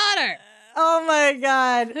his daughter. Oh my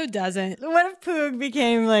God. Who doesn't? What if Poog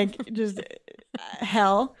became like just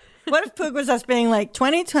hell? What if Poog was us being like,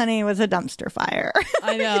 2020 was a dumpster fire?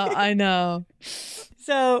 I know.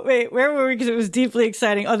 So wait, where were we? Because it was deeply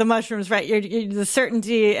exciting. Oh, the mushrooms, right? You're the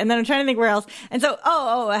certainty. And then I'm trying to think where else. And so,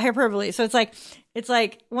 hyperbole. So it's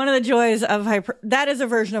like one of the joys of that is a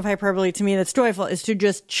version of hyperbole to me that's joyful, is to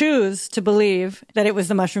just choose to believe that it was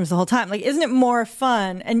the mushrooms the whole time. Like, isn't it more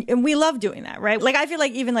fun? And we love doing that, right? Like, I feel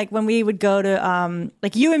like even like when we would go to,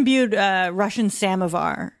 like you imbued Russian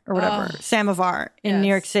samovar or whatever, samovar in New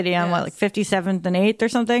York City on like 57th and 8th or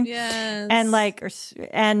something. Yes. And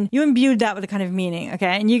and you imbued that with a kind of meaning. Okay.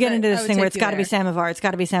 And you get into this thing where it's got to be samovar. It's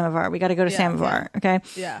got to be samovar. We got to go to samovar. Yeah. Okay.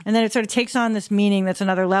 Yeah. And then it sort of takes on this meaning that's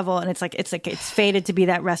another level. And it's fated to be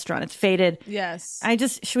that restaurant. It's fated. Yes.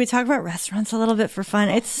 Should we talk about restaurants a little bit for fun?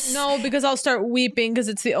 No, because I'll start weeping, because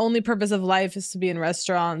it's the only purpose of life is to be in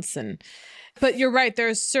restaurants. But you're right.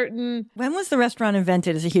 There's certain. When was the restaurant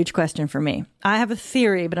invented is a huge question for me. I have a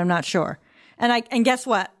theory, but I'm not sure. And guess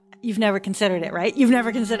what? You've never considered it, right? You've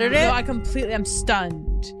never considered it? No, I'm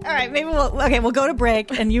stunned. All right, maybe we'll go to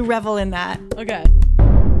break and you revel in that. Okay.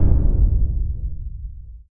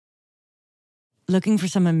 Looking for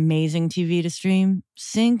some amazing TV to stream?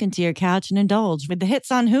 Sink into your couch and indulge with the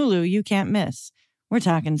hits on Hulu you can't miss. We're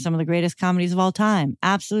talking some of the greatest comedies of all time,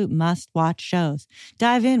 absolute must-watch shows.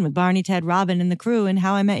 Dive in with Barney, Ted, Robin, and the crew in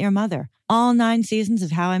How I Met Your Mother. All 9 seasons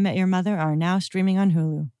of How I Met Your Mother are now streaming on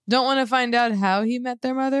Hulu. Don't want to find out how he met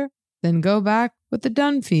their mother? Then go back with the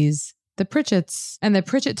Dunphys, the Pritchetts, and the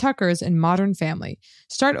Pritchett Tuckers in Modern Family.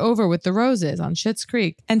 Start over with the Roses on Schitt's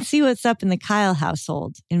Creek. And see what's up in the Kyle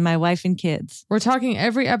household in My Wife and Kids. We're talking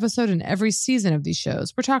every episode and every season of these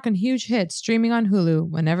shows. We're talking huge hits streaming on Hulu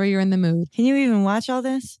whenever you're in the mood. Can you even watch all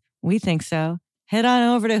this? We think so. Head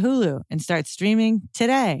on over to Hulu and start streaming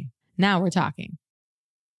today. Now we're talking.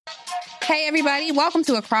 Hey, everybody. Welcome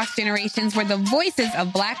to Across Generations, where the voices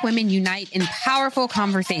of Black women unite in powerful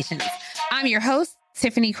conversations. I'm your host,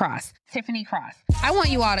 Tiffany Cross. I want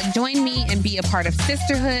you all to join me and be a part of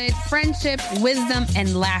sisterhood, friendship, wisdom,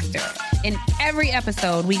 and laughter. In every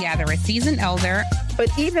episode, we gather a seasoned elder. But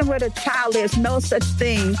even with a child, there's no such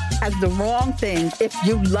thing as the wrong thing if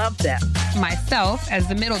you love them. Myself, as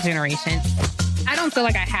the middle generation. I don't feel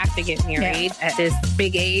like I have to get married at this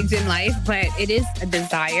big age in life, but it is a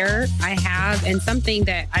desire I have and something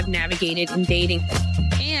that I've navigated in dating.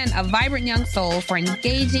 And a vibrant young soul for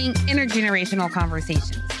engaging intergenerational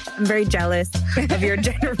conversations. I'm very jealous of your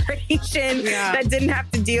generation that didn't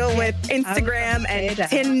have to deal with Instagram and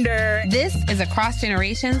Tinder. This is Across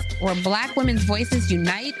Generations, where Black women's voices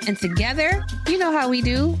unite, and together, you know how we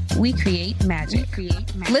do, we create magic.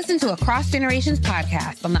 Listen to Across Generations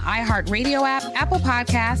podcast on the iHeartRadio app, Apple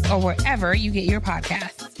Podcasts, or wherever you get your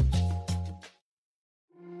podcasts.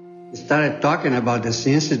 We started talking about this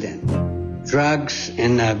incident. Drugs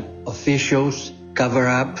and officials cover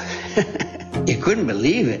up. You couldn't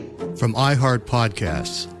believe it. From iHeart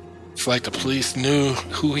Podcasts. It's like the police knew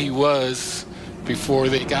who he was before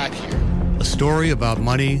they got here. A story about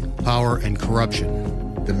money, power, and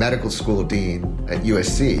corruption. The medical school dean at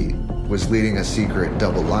USC was leading a secret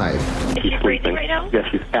double life. She's breathing right now? Yes,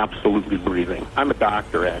 she's absolutely breathing. I'm a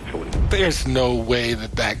doctor, actually. There's no way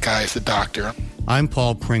that guy's a doctor. I'm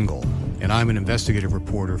Paul Pringle, and I'm an investigative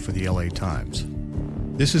reporter for the LA Times.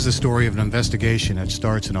 This is the story of an investigation that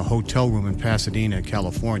starts in a hotel room in Pasadena,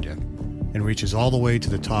 California, and reaches all the way to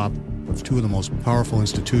the top of 2 of the most powerful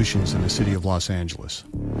institutions in the city of Los Angeles.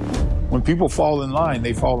 When people fall in line,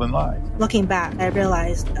 they fall in line. Looking back, I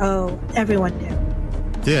realized, everyone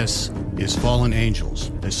knew. This is Fallen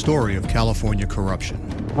Angels, a story of California corruption.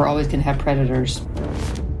 We're always going to have predators.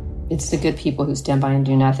 It's the good people who stand by and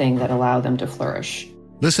do nothing that allow them to flourish.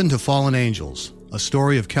 Listen to Fallen Angels, a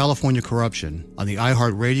story of California corruption on the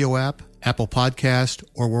iHeartRadio app, Apple Podcast,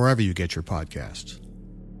 or wherever you get your podcasts.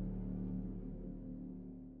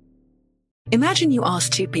 Imagine you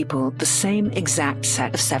ask 2 people the same exact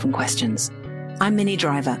set of 7 questions. I'm Minnie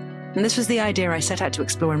Driver, and this was the idea I set out to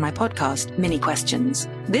explore in my podcast, Mini Questions.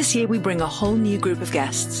 This year, we bring a whole new group of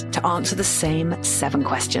guests to answer the same 7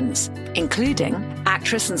 questions, including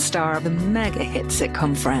actress and star of the mega-hit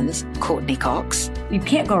sitcom Friends, Courtney Cox. You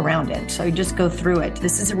can't go around it, so you just go through it.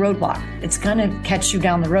 This is a roadblock. It's going to catch you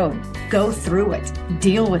down the road. Go through it.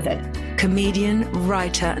 Deal with it. Comedian,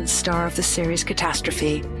 writer, and star of the series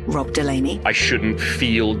Catastrophe, Rob Delaney. I shouldn't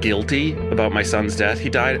feel guilty about my son's death. He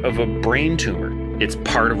died of a brain tumor. It's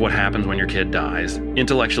part of what happens when your kid dies.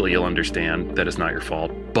 Intellectually, you'll understand that it's not your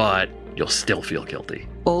fault, but you'll still feel guilty.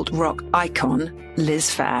 Alt-rock icon, Liz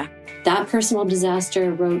Phair. That personal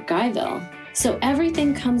disaster wrote Guyville. So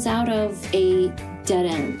everything comes out of a dead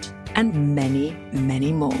end. And many,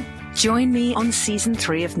 many more. Join me on Season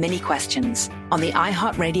 3 of Mini Questions on the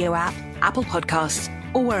iHeartRadio app, Apple Podcasts,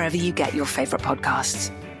 or wherever you get your favorite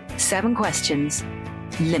podcasts. 7 questions,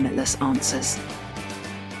 limitless answers.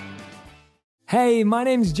 Hey, my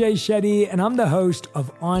name's Jay Shetty, and I'm the host of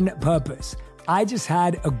On Purpose. I just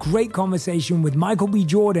had a great conversation with Michael B.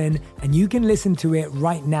 Jordan, and you can listen to it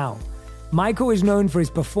right now. Michael is known for his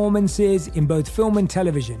performances in both film and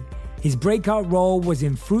television. His breakout role was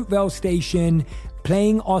in Fruitvale Station,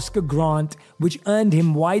 playing Oscar Grant, which earned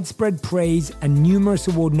him widespread praise and numerous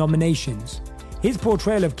award nominations. His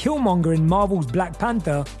portrayal of Killmonger in Marvel's Black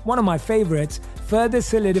Panther, one of my favorites, further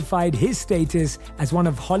solidified his status as one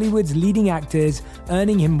of Hollywood's leading actors,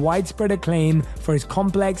 earning him widespread acclaim for his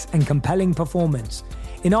complex and compelling performance.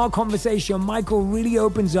 In our conversation, Michael really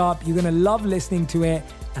opens up. You're going to love listening to it,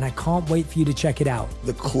 and I can't wait for you to check it out.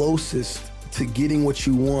 The closest to getting what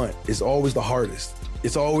you want is always the hardest.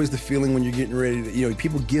 It's always the feeling when you're getting ready to,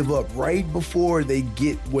 people give up right before they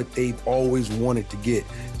get what they've always wanted to get.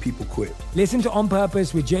 People quit. Listen to On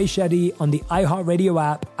Purpose with Jay Shetty on the iHeartRadio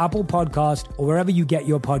app, Apple Podcast, or wherever you get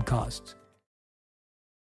your podcasts.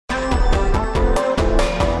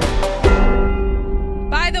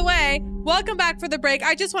 By the way, Welcome back for the break.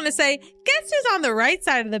 I just want to say, guess who's on the right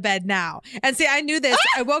side of the bed now? And see, I knew this.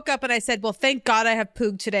 I woke up and I said, well, thank God I have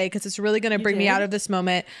Poog today because it's really going to bring me out of this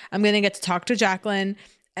moment. I'm going to get to talk to Jacqueline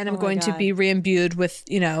and I'm going to be re-imbued with,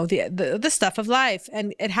 you know, the stuff of life.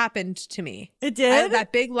 And it happened to me. It did?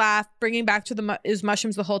 That big laugh, bringing back to is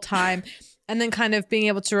mushrooms the whole time. And then kind of being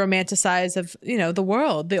able to romanticize of, you know, the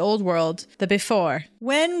world, the old world, the before.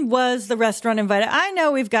 When was the restaurant invited? I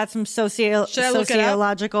know we've got some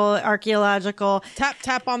sociological, archaeological.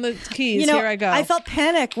 Tap on the keys. You know, here I go. I felt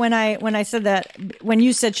panic when I said that. When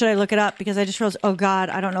you said, should I look it up? Because I just realized, oh God,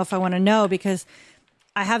 I don't know if I want to know because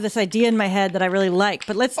I have this idea in my head that I really like.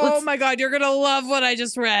 But let's. Oh my God, you're going to love what I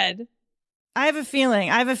just read. I have a feeling.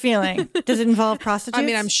 Does it involve prostitutes? I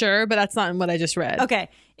mean, I'm sure, but that's not what I just read. Okay.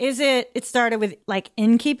 It started with like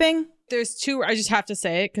innkeeping? There's two. I just have to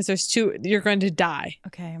say it because there's two. You're going to die.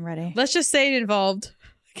 Okay, I'm ready. Let's just say it involved.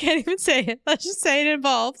 I can't even say it. Let's just say it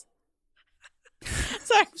involved.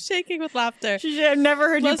 Sorry, I'm shaking with laughter. I've never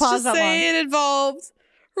heard you pause that long. Let's just say it involved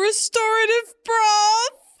restorative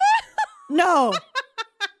broth. No.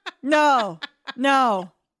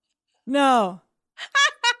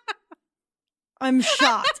 I'm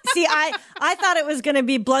shocked. See, I thought it was going to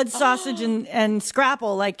be blood sausage and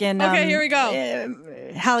scrapple like in okay, here we go.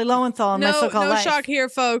 Hallie Lowenthal in My So-Called Life. No shock here,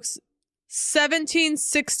 folks.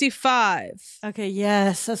 1765. Okay,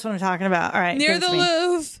 yes, that's what I'm talking about. All right. Near the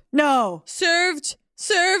Louvre. No. Served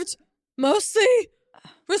mostly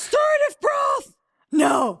restorative broth.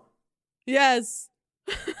 No. Yes.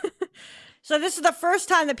 So this is the first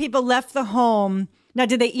time that people left the home. Now,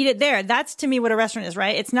 did they eat it there? That's to me what a restaurant is,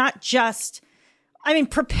 right? It's not just, I mean,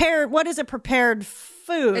 prepared. What is a prepared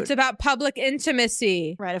food? It's about public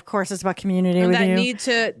intimacy. Right. Of course, it's about community and with that you. need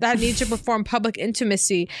to perform public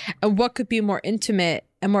intimacy. And what could be more intimate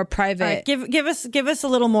and more private? Right, give us a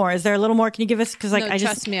little more. Is there a little more? Can you give us? Because like, no,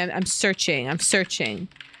 trust me, I'm searching.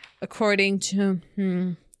 According to,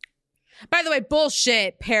 by the way,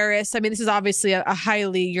 bullshit, Paris. I mean, this is obviously a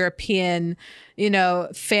highly European,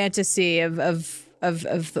 fantasy of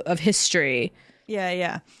history.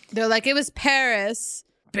 Yeah. They're like, it was Paris,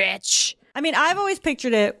 bitch. I mean, I've always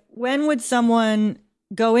pictured it. When would someone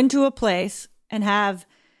go into a place and have,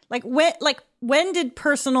 when did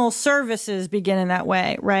personal services begin in that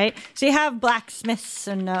way, right? So you have blacksmiths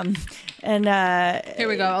and here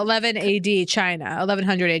we go, 11 AD China,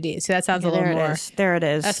 1100 AD. See, that sounds a little more. There it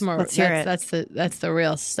is. That's more. Let's hear it. That's the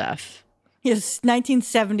real stuff. Yes,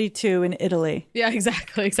 1972 in Italy. Yeah,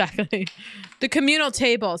 exactly. The communal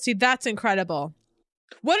table. See, that's incredible.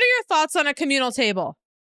 What are your thoughts on a communal table?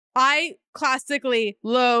 I classically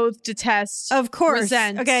loathe, detest, of course.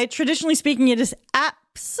 Resent. Okay, traditionally speaking, it is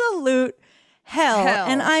absolute hell.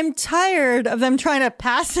 And I'm tired of them trying to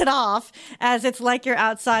pass it off as it's like you're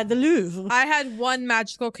outside the Louvre. I had one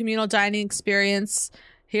magical communal dining experience.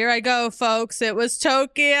 Here I go, folks. It was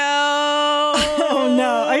Tokyo. Oh,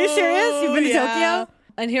 no. Are you serious? You've been to Tokyo?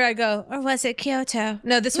 And here I go. Or was it Kyoto?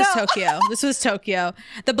 No, this was Tokyo. This was Tokyo.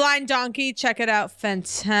 The Blind Donkey. Check it out.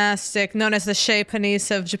 Fantastic. Known as the Chez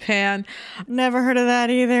Panisse of Japan. Never heard of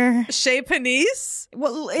that either. Chez Panisse?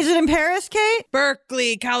 Well, is it in Paris, Kate?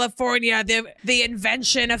 Berkeley, California. The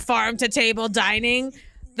invention of farm-to-table dining.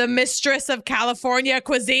 The mistress of California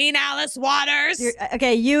cuisine, Alice Waters.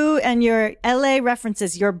 You and your LA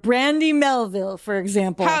references, your Brandy Melville, for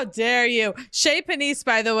example. How dare you? Chez Panisse,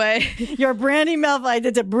 by the way. Your Brandy Melville, I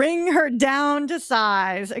did to bring her down to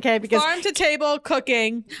size. Okay, because farm to table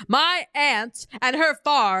cooking. My aunt and her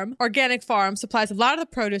farm, organic farm, supplies a lot of the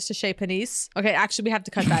produce to Chez Panisse. Okay, actually, we have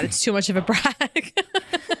to cut that. It's too much of a brag.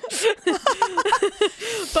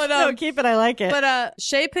 But no, keep it. I like it. But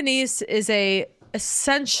Chez Panisse is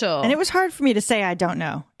essential. And it was hard for me to say I don't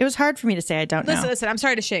know. Listen, I'm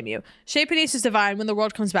sorry to shame you. Chez Panisse is divine. When the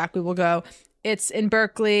world comes back, we will go. It's in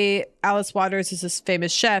Berkeley. Alice Waters is this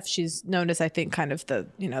famous chef. She's known as, I think, kind of the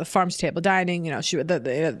farm to table dining. She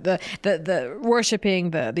the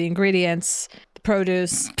worshiping the ingredients, the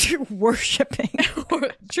produce. Worshipping.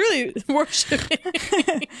 Truly worshipping.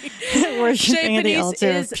 Worshipping at the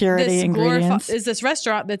altar of purity ingredients. Is this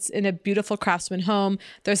restaurant that's in a beautiful craftsman home.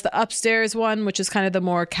 There's the upstairs one, which is kind of the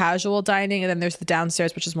more casual dining, and then there's the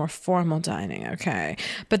downstairs, which is more formal dining. Okay,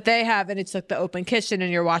 but they have, and it's like the open kitchen,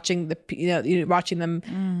 and you're watching you're watching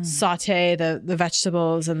them saute the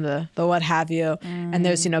vegetables and the what have you, and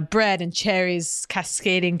there's bread and cherries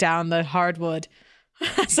cascading down the hardwood.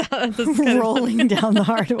 Rolling down the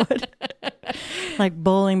hardwood like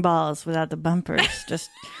bowling balls without the bumpers, just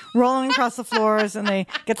rolling across the floors, and they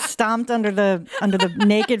get stomped under the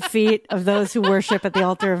naked feet of those who worship at the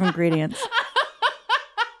altar of ingredients.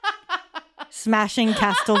 smashing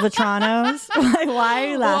Castelvetranos? Why are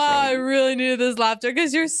you laughing? Wow, I really needed this laughter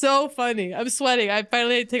because you're so funny. I'm sweating. I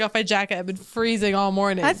finally had to take off my jacket. I've been freezing all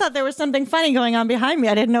morning. I thought there was something funny going on behind me.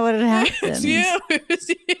 I didn't know what had happened. It's you. It's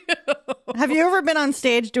you. Have you ever been on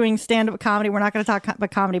stage doing stand-up comedy? We're not going to talk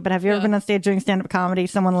about comedy, but have you ever been on stage doing stand-up comedy?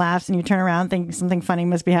 Someone laughs and you turn around thinking something funny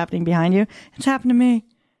must be happening behind you. It's happened to me.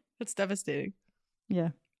 That's devastating. Yeah.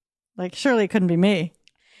 Like, surely it couldn't be me.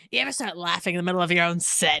 You ever start laughing in the middle of your own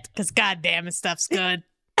set? Because goddamn, this stuff's good.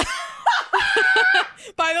 By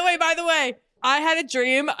the way, I had a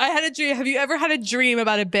dream. Have you ever had a dream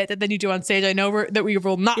about a bit that then you do on stage? I know that we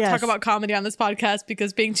will not talk about comedy on this podcast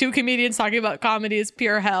because being two comedians talking about comedy is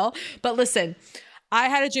pure hell. But listen, I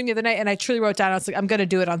had a dream the other night and I truly wrote down, I was like, I'm going to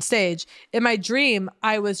do it on stage. In my dream,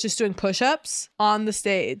 I was just doing push-ups on the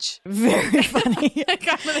stage. Very funny.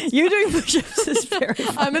 You doing push-ups is very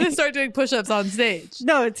funny. I'm going to start doing push-ups on stage.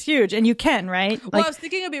 No, it's huge. And you can, right? Well, I was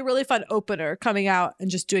thinking it'd be a really fun opener coming out and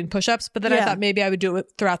just doing push-ups. But then I thought maybe I would do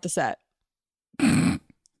it throughout the set.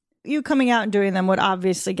 You coming out and doing them would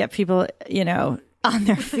obviously get people, on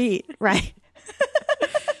their feet, right?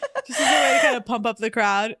 Just as a way to kind of pump up the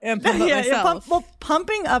crowd and pump up myself.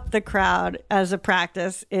 Pumping up the crowd as a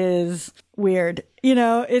practice is weird.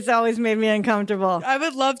 It's always made me uncomfortable. I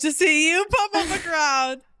would love to see you pump up the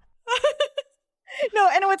crowd. No,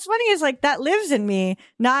 and what's funny is that lives in me,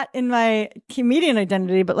 not in my comedian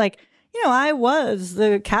identity, but I was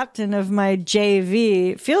the captain of my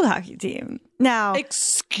JV field hockey team. Now,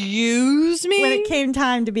 excuse me? When it came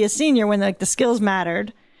time to be a senior, when the skills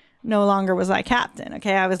mattered, no longer was I captain.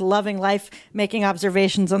 Okay. I was loving life, making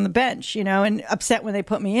observations on the bench, and upset when they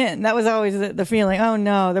put me in. That was always the feeling. Oh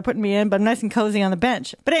no, they're putting me in, but I'm nice and cozy on the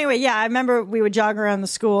bench. But anyway, yeah, I remember we would jog around the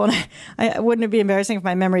school and I wouldn't it be embarrassing if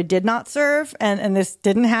my memory did not serve and this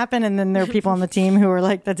didn't happen. And then there were people on the team who were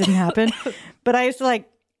like, that didn't happen. But I used to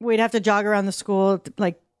we'd have to jog around the school,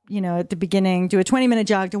 at the beginning, do a 20-minute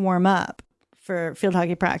jog to warm up for field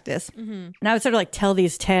hockey practice. Mm-hmm. And I would sort of tell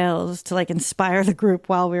these tales to inspire the group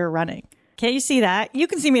while we were running. Can you see that? You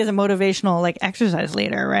can see me as a motivational exercise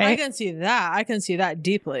leader, right? I can see that. I can see that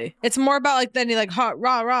deeply. It's more about then you hot,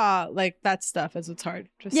 rah, that stuff is what's hard.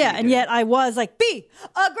 And yet I was be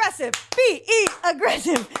aggressive, B-E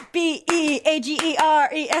aggressive,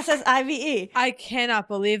 B-E-A-G-E-R-E-S-S-I-V-E. I cannot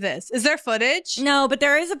believe this. Is there footage? No, but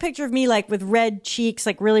there is a picture of me with red cheeks,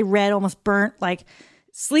 really red, almost burnt,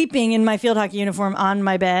 sleeping in my field hockey uniform on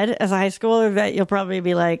my bed as a high schooler that you'll probably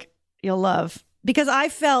be you'll love. Because I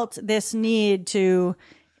felt this need to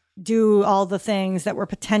do all the things that were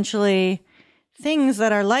potentially things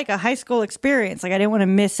that are like a high school experience. I didn't want to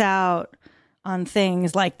miss out on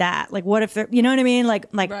things like that. What if they're, you know what I mean?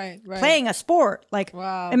 Right. Playing a sport.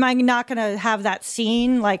 Wow. Am I not going to have that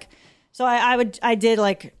scene? So I did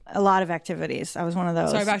a lot of activities. I was one of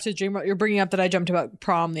those. Sorry, back to the dream. You're bringing up that I jumped about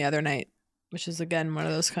prom the other night, which is, again, one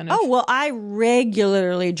of those kind of... Oh, well, I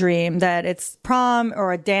regularly dream that it's prom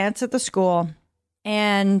or a dance at the school,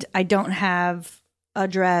 and I don't have a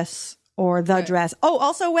dress or the dress. Oh,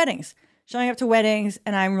 also weddings. Showing up to weddings,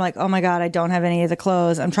 and I'm oh my God, I don't have any of the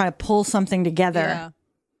clothes. I'm trying to pull something together. Yeah,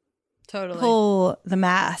 totally. Pull the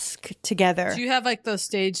mask together. Do you have those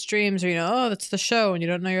stage dreams where that's the show and you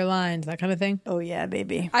don't know your lines, that kind of thing? Oh yeah,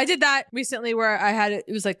 baby. I did that recently where I had it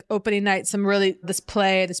was opening night, this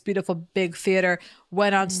play, this beautiful big theater,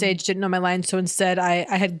 went on stage, didn't know my lines, so instead I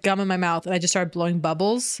had gum in my mouth and I just started blowing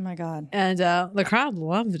bubbles. Oh my God. And the crowd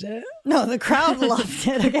loved it. No, the crowd loved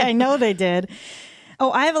it. Okay, I know they did.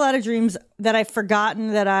 Oh, I have a lot of dreams that I've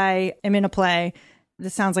forgotten that I am in a play.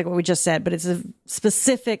 This sounds like what we just said, but there's a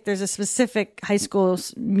specific high school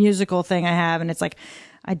musical thing I have. And it's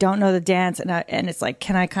I don't know the dance. And it's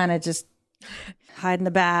can I kind of just hide in the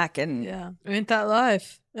back? And yeah, ain't that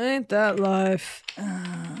life?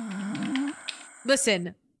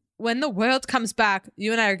 Listen, when the world comes back,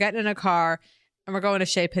 you and I are getting in a car and we're going to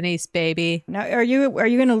Chez Panisse, baby. Now, are you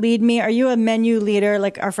going to lead me? Are you a menu leader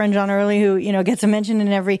like our friend John Early, who, gets a mention in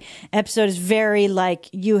every episode, is very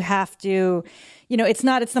you have to, it's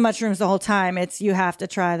the mushrooms the whole time. It's you have to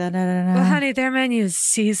try that. Well, honey, their menu is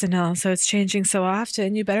seasonal, so it's changing so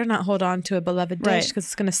often. You better not hold on to a beloved dish because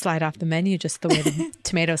it's going to slide off the menu just the way the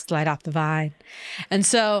tomatoes slide off the vine. And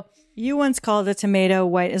so... You once called a tomato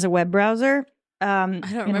white as a web browser. I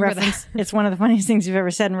don't remember that. It's one of the funniest things you've ever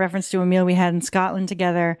said in reference to a meal we had in Scotland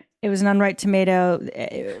together. It was an unripe tomato.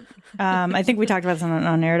 I think we talked about this on an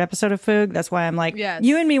unaired episode of Foog. That's why I'm yes.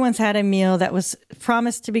 You and me once had a meal that was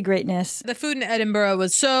promised to be greatness. The food in Edinburgh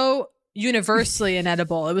was so universally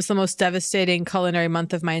inedible. It was the most devastating culinary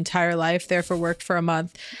month of my entire life. Therefore, worked for a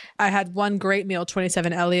month. I had one great meal,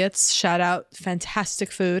 27 Elliott's. Shout out,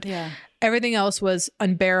 fantastic food. Yeah. Everything else was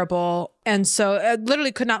unbearable. And so I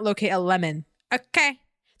literally could not locate a lemon. Okay.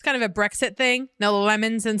 It's kind of a Brexit thing. No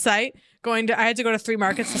lemons in sight. I had to go to 3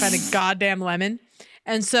 markets to find a goddamn lemon.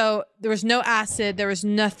 And so there was no acid. There was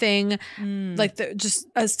nothing just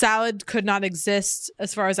a salad could not exist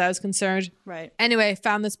as far as I was concerned. Right. Anyway,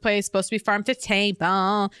 found this place supposed to be farm to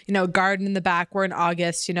table, garden in the back. We're in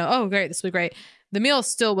August, oh, great. This will be great. The meal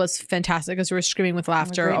still was fantastic because we were screaming with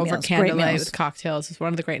laughter over candlelight with cocktails. It was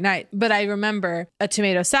one of the great nights. But I remember a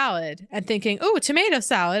tomato salad and thinking, oh, tomato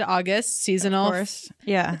salad, August, seasonal. Of course.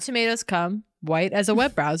 Yeah. The tomatoes come white as a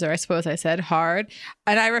web browser, I suppose I said, hard.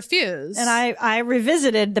 And I refused. And I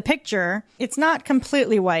revisited the picture. It's not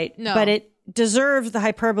completely white, but it deserves the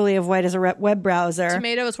hyperbole of white as a web browser.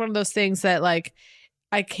 Tomato is one of those things that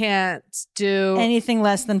I can't do anything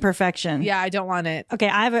less than perfection. Yeah, I don't want it.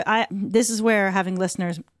 Okay, this is where having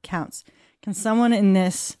listeners counts. Can someone in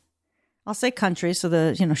this, I'll say country, so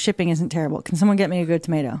the shipping isn't terrible. Can someone get me a good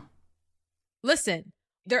tomato? Listen,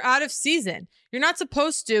 they're out of season. You're not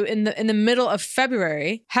supposed to in the middle of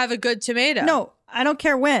February have a good tomato. No, I don't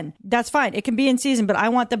care when. That's fine. It can be in season, but I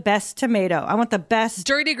want the best tomato. I want the best.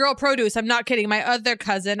 Dirty Girl Produce. I'm not kidding. My other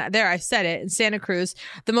cousin, I said it, in Santa Cruz,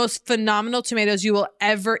 the most phenomenal tomatoes you will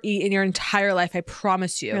ever eat in your entire life. I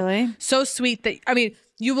promise you. Really? So sweet that,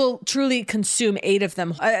 you will truly consume 8 of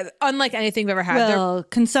them, unlike anything I've ever had. Well,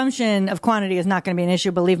 consumption of quantity is not going to be an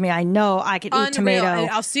issue. Believe me, I know I could eat tomato. And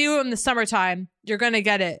I'll see you in the summertime. You're going to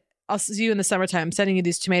get it. I'll see you in the summertime. I'm sending you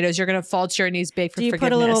these tomatoes. You're going to fall to your knees, bake for forgiveness. Do you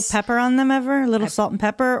put a little pepper on them ever? A little salt and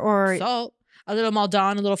pepper? Or salt. A little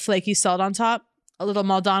Maldon, a little flaky salt on top. A little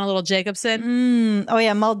Maldon, a little Jacobson. Oh,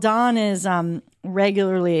 yeah. Maldon is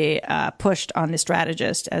regularly pushed on The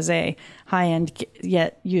Strategist as a high-end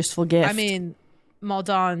yet useful gift.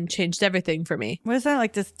 Maldon changed everything for me. What is that?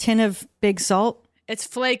 Like this tin of big salt? It's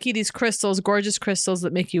flaky, these crystals, gorgeous crystals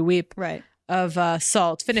that make you weep. Right. Of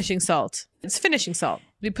salt, finishing salt. It's finishing salt.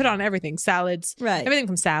 We put on everything, salads. Right. Everything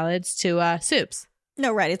from salads to soups.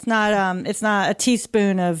 No, right. It's not a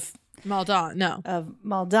teaspoon of Maldon. No. Of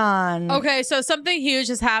Maldon. Okay, so something huge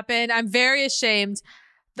has happened. I'm very ashamed.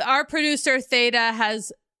 Our producer Theta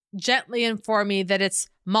has gently informed me that it's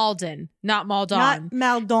Malden, not Maldon. Not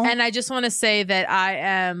Maldon. And I just want to say that I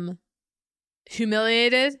am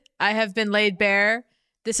humiliated. I have been laid bare.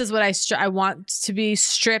 This is what I want to be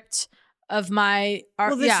stripped of my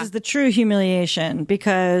art. Well, this is the true humiliation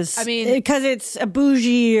because it's a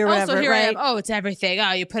bougie or whatever. Also, here right? I am. Oh, it's everything.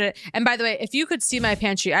 Oh, you put it. And by the way, if you could see my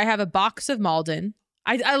pantry, I have a box of Malden.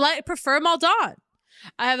 I prefer Maldon.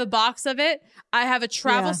 I have a box of it. I have a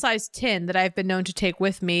travel-sized tin that I've been known to take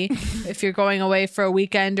with me if you're going away for a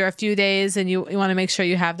weekend or a few days and you want to make sure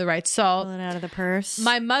you have the right salt. Pull it out of the purse.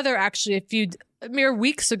 My mother actually, mere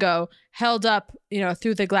weeks ago, held up,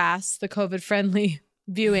 through the glass, the COVID-friendly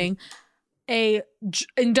viewing, a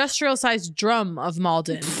industrial-sized drum of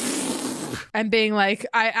Malden. And being like,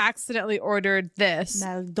 I accidentally ordered this.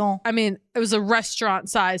 Maldon. It was a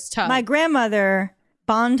restaurant-sized tub. My grandmother...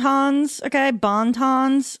 Bontons,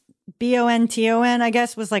 Bontons, Bonton, I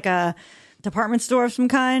guess, was like a department store of some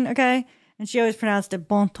kind, okay? And she always pronounced it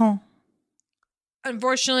Bonton.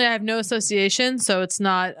 Unfortunately, I have no association, so it's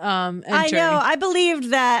not entering. I know. I believed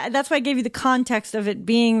that. That's why I gave you the context of it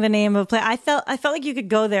being the name of a place. I felt like you could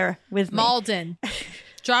go there with me. Malden.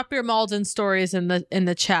 Drop your Malden stories in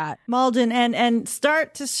the chat. Malden, and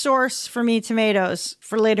start to source for me tomatoes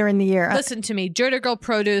for later in the year. Listen to me, Dirty Girl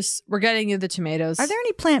Produce. We're getting you the tomatoes. Are there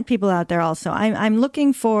any plant people out there also? I'm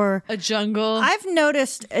looking for a jungle. I've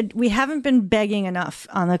noticed we haven't been begging enough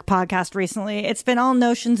on the podcast recently. It's been all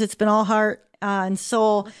notions. It's been all heart and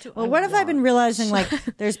soul. What have I been realizing? Like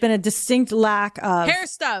there's been a distinct lack of hair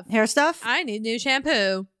stuff. Hair stuff? I need new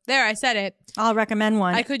shampoo. There, I said it. I'll recommend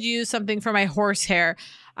one. I could use something for my horse hair.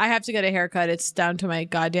 I have to get a haircut. It's down to my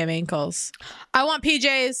goddamn ankles. I want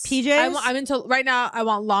PJs. I'm into right now. I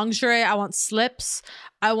want lingerie. I want slips.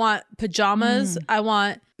 I want pajamas. I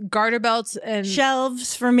want garter belts and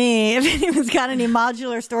shelves for me. If anyone's got any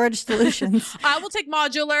modular storage solutions, I will take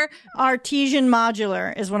modular. Artesian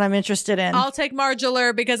modular is what I'm interested in. I'll take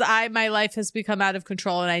modular because my life has become out of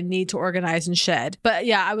control and I need to organize and shed. But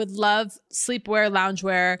yeah, I would love sleepwear,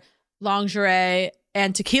 loungewear, lingerie,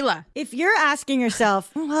 and tequila. If you're asking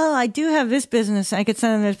yourself, well, I do have this business, I could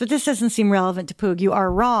send them this, but this doesn't seem relevant to Poog, you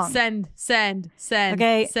are wrong. Send.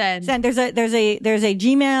 Okay, send. There's a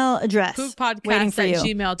Gmail address waiting for you.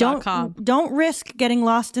 Poogpodcast@gmail.com. Don't risk getting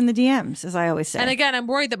lost in the DMs, as I always say. And again, I'm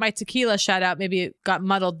worried that my tequila shout out maybe it got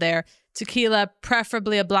muddled there. Tequila,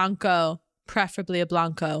 preferably a blanco.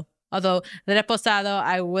 Although the reposado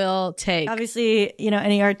I will take. Obviously,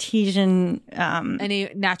 any artesian, any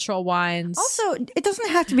natural wines. Also, it doesn't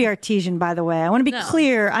have to be artesian, by the way. I want to be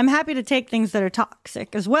clear. I'm happy to take things that are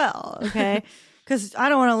toxic as well. Okay. Because I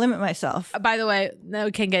don't want to limit myself. By the way, no,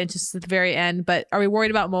 we can't get into this at the very end, but are we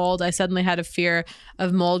worried about mold? I suddenly had a fear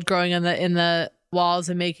of mold growing in the walls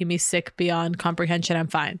and making me sick beyond comprehension. I'm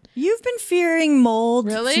fine. You've been fearing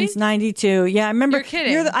mold since 92. Yeah, I remember. You're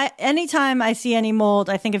kidding. Anytime I see any mold,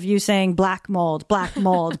 I think of you saying black mold, black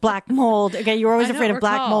mold, black mold. Okay, you were always afraid of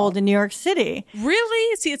black mold in New York City.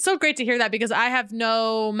 Really? See, it's so great to hear that because I have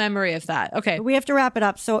no memory of that. Okay. We have to wrap it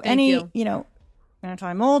up. So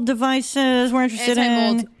anti-mold devices we're interested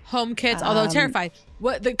in. Home kits, although terrified.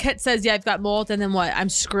 What the kit says, I've got mold, and then what? I'm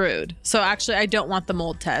screwed. So actually, I don't want the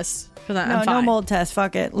mold test. I'm fine. No mold test.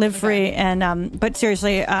 Fuck it. Live free. And but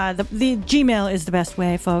seriously, the Gmail is the best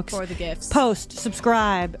way, folks. For the gifts. Post,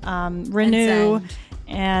 subscribe, renew,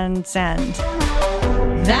 and send.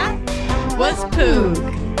 That was Poog.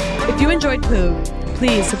 If you enjoyed Poog,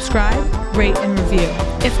 please subscribe, rate, and review.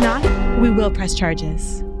 If not, we will press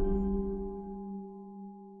charges.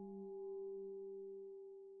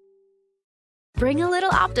 Bring a little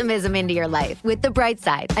optimism into your life with The Bright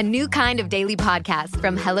Side, a new kind of daily podcast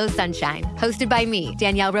from Hello Sunshine, hosted by me,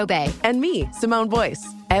 Danielle Robay. And me, Simone Boyce.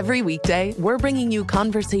 Every weekday, we're bringing you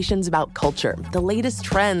conversations about culture, the latest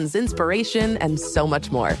trends, inspiration, and so much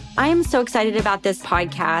more. I am so excited about this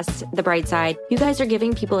podcast, The Bright Side. You guys are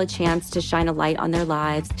giving people a chance to shine a light on their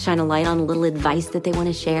lives, shine a light on a little advice that they want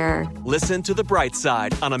to share. Listen to The Bright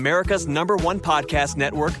Side on America's #1 podcast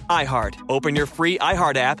network, iHeart. Open your free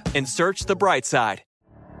iHeart app and search The Bright Side.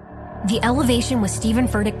 The Elevation with Stephen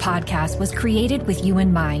Furtick podcast was created with you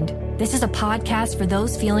in mind. This is a podcast for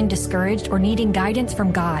those feeling discouraged or needing guidance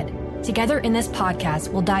from God. Together in this podcast,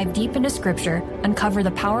 we'll dive deep into scripture, uncover the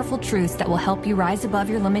powerful truths that will help you rise above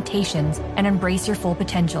your limitations and embrace your full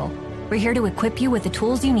potential. We're here to equip you with the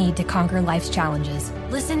tools you need to conquer life's challenges.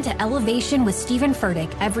 Listen to Elevation with Stephen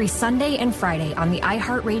Furtick every Sunday and Friday on the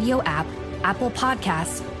iHeartRadio app, Apple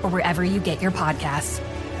Podcasts, or wherever you get your podcasts.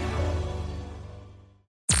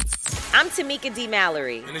 I'm Tamika D.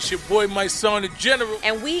 Mallory. And it's your boy, my son, the General.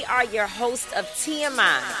 And we are your hosts of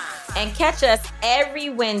TMI. And catch us every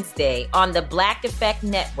Wednesday on the Black Effect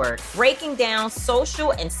Network, breaking down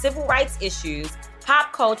social and civil rights issues,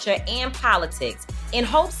 pop culture, and politics in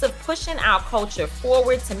hopes of pushing our culture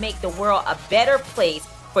forward to make the world a better place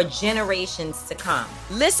for generations to come.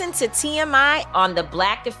 Listen to TMI on the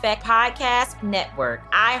Black Effect Podcast Network,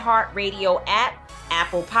 iHeartRadio app,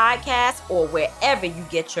 Apple Podcasts, or wherever you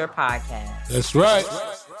get your podcasts. That's right.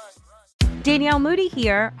 Danielle Moody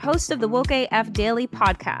here, host of the Woke AF Daily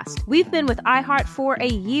podcast. We've been with iHeart for a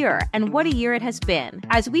year, and what a year it has been.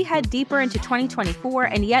 As we head deeper into 2024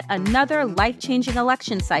 and yet another life-changing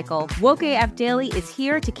election cycle, Woke AF Daily is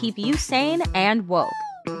here to keep you sane and woke.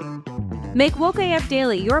 Make Woke AF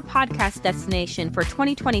Daily your podcast destination for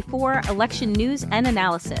 2024 election news and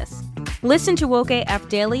analysis. Listen to Woke AF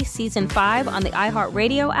Daily Season 5 on the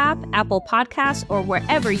iHeartRadio app, Apple Podcasts, or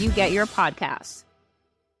wherever you get your podcasts.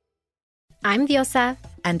 I'm Diosa.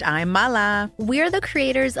 And I'm Mala. We're the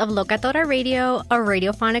creators of Locatora Radio, a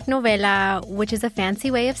radiophonic novela, which is a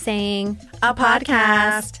fancy way of saying a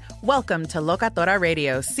podcast. Welcome to Locatora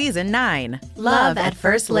Radio Season 9. Love at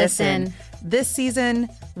First Listen. This season,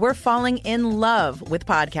 we're falling in love with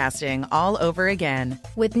podcasting all over again.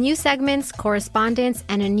 With new segments, correspondence,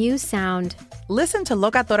 and a new sound. Listen to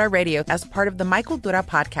Locatora Radio as part of the My Cultura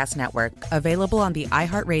Podcast Network. Available on the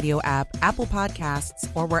iHeartRadio app, Apple Podcasts,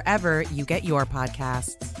 or wherever you get your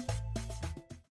podcasts.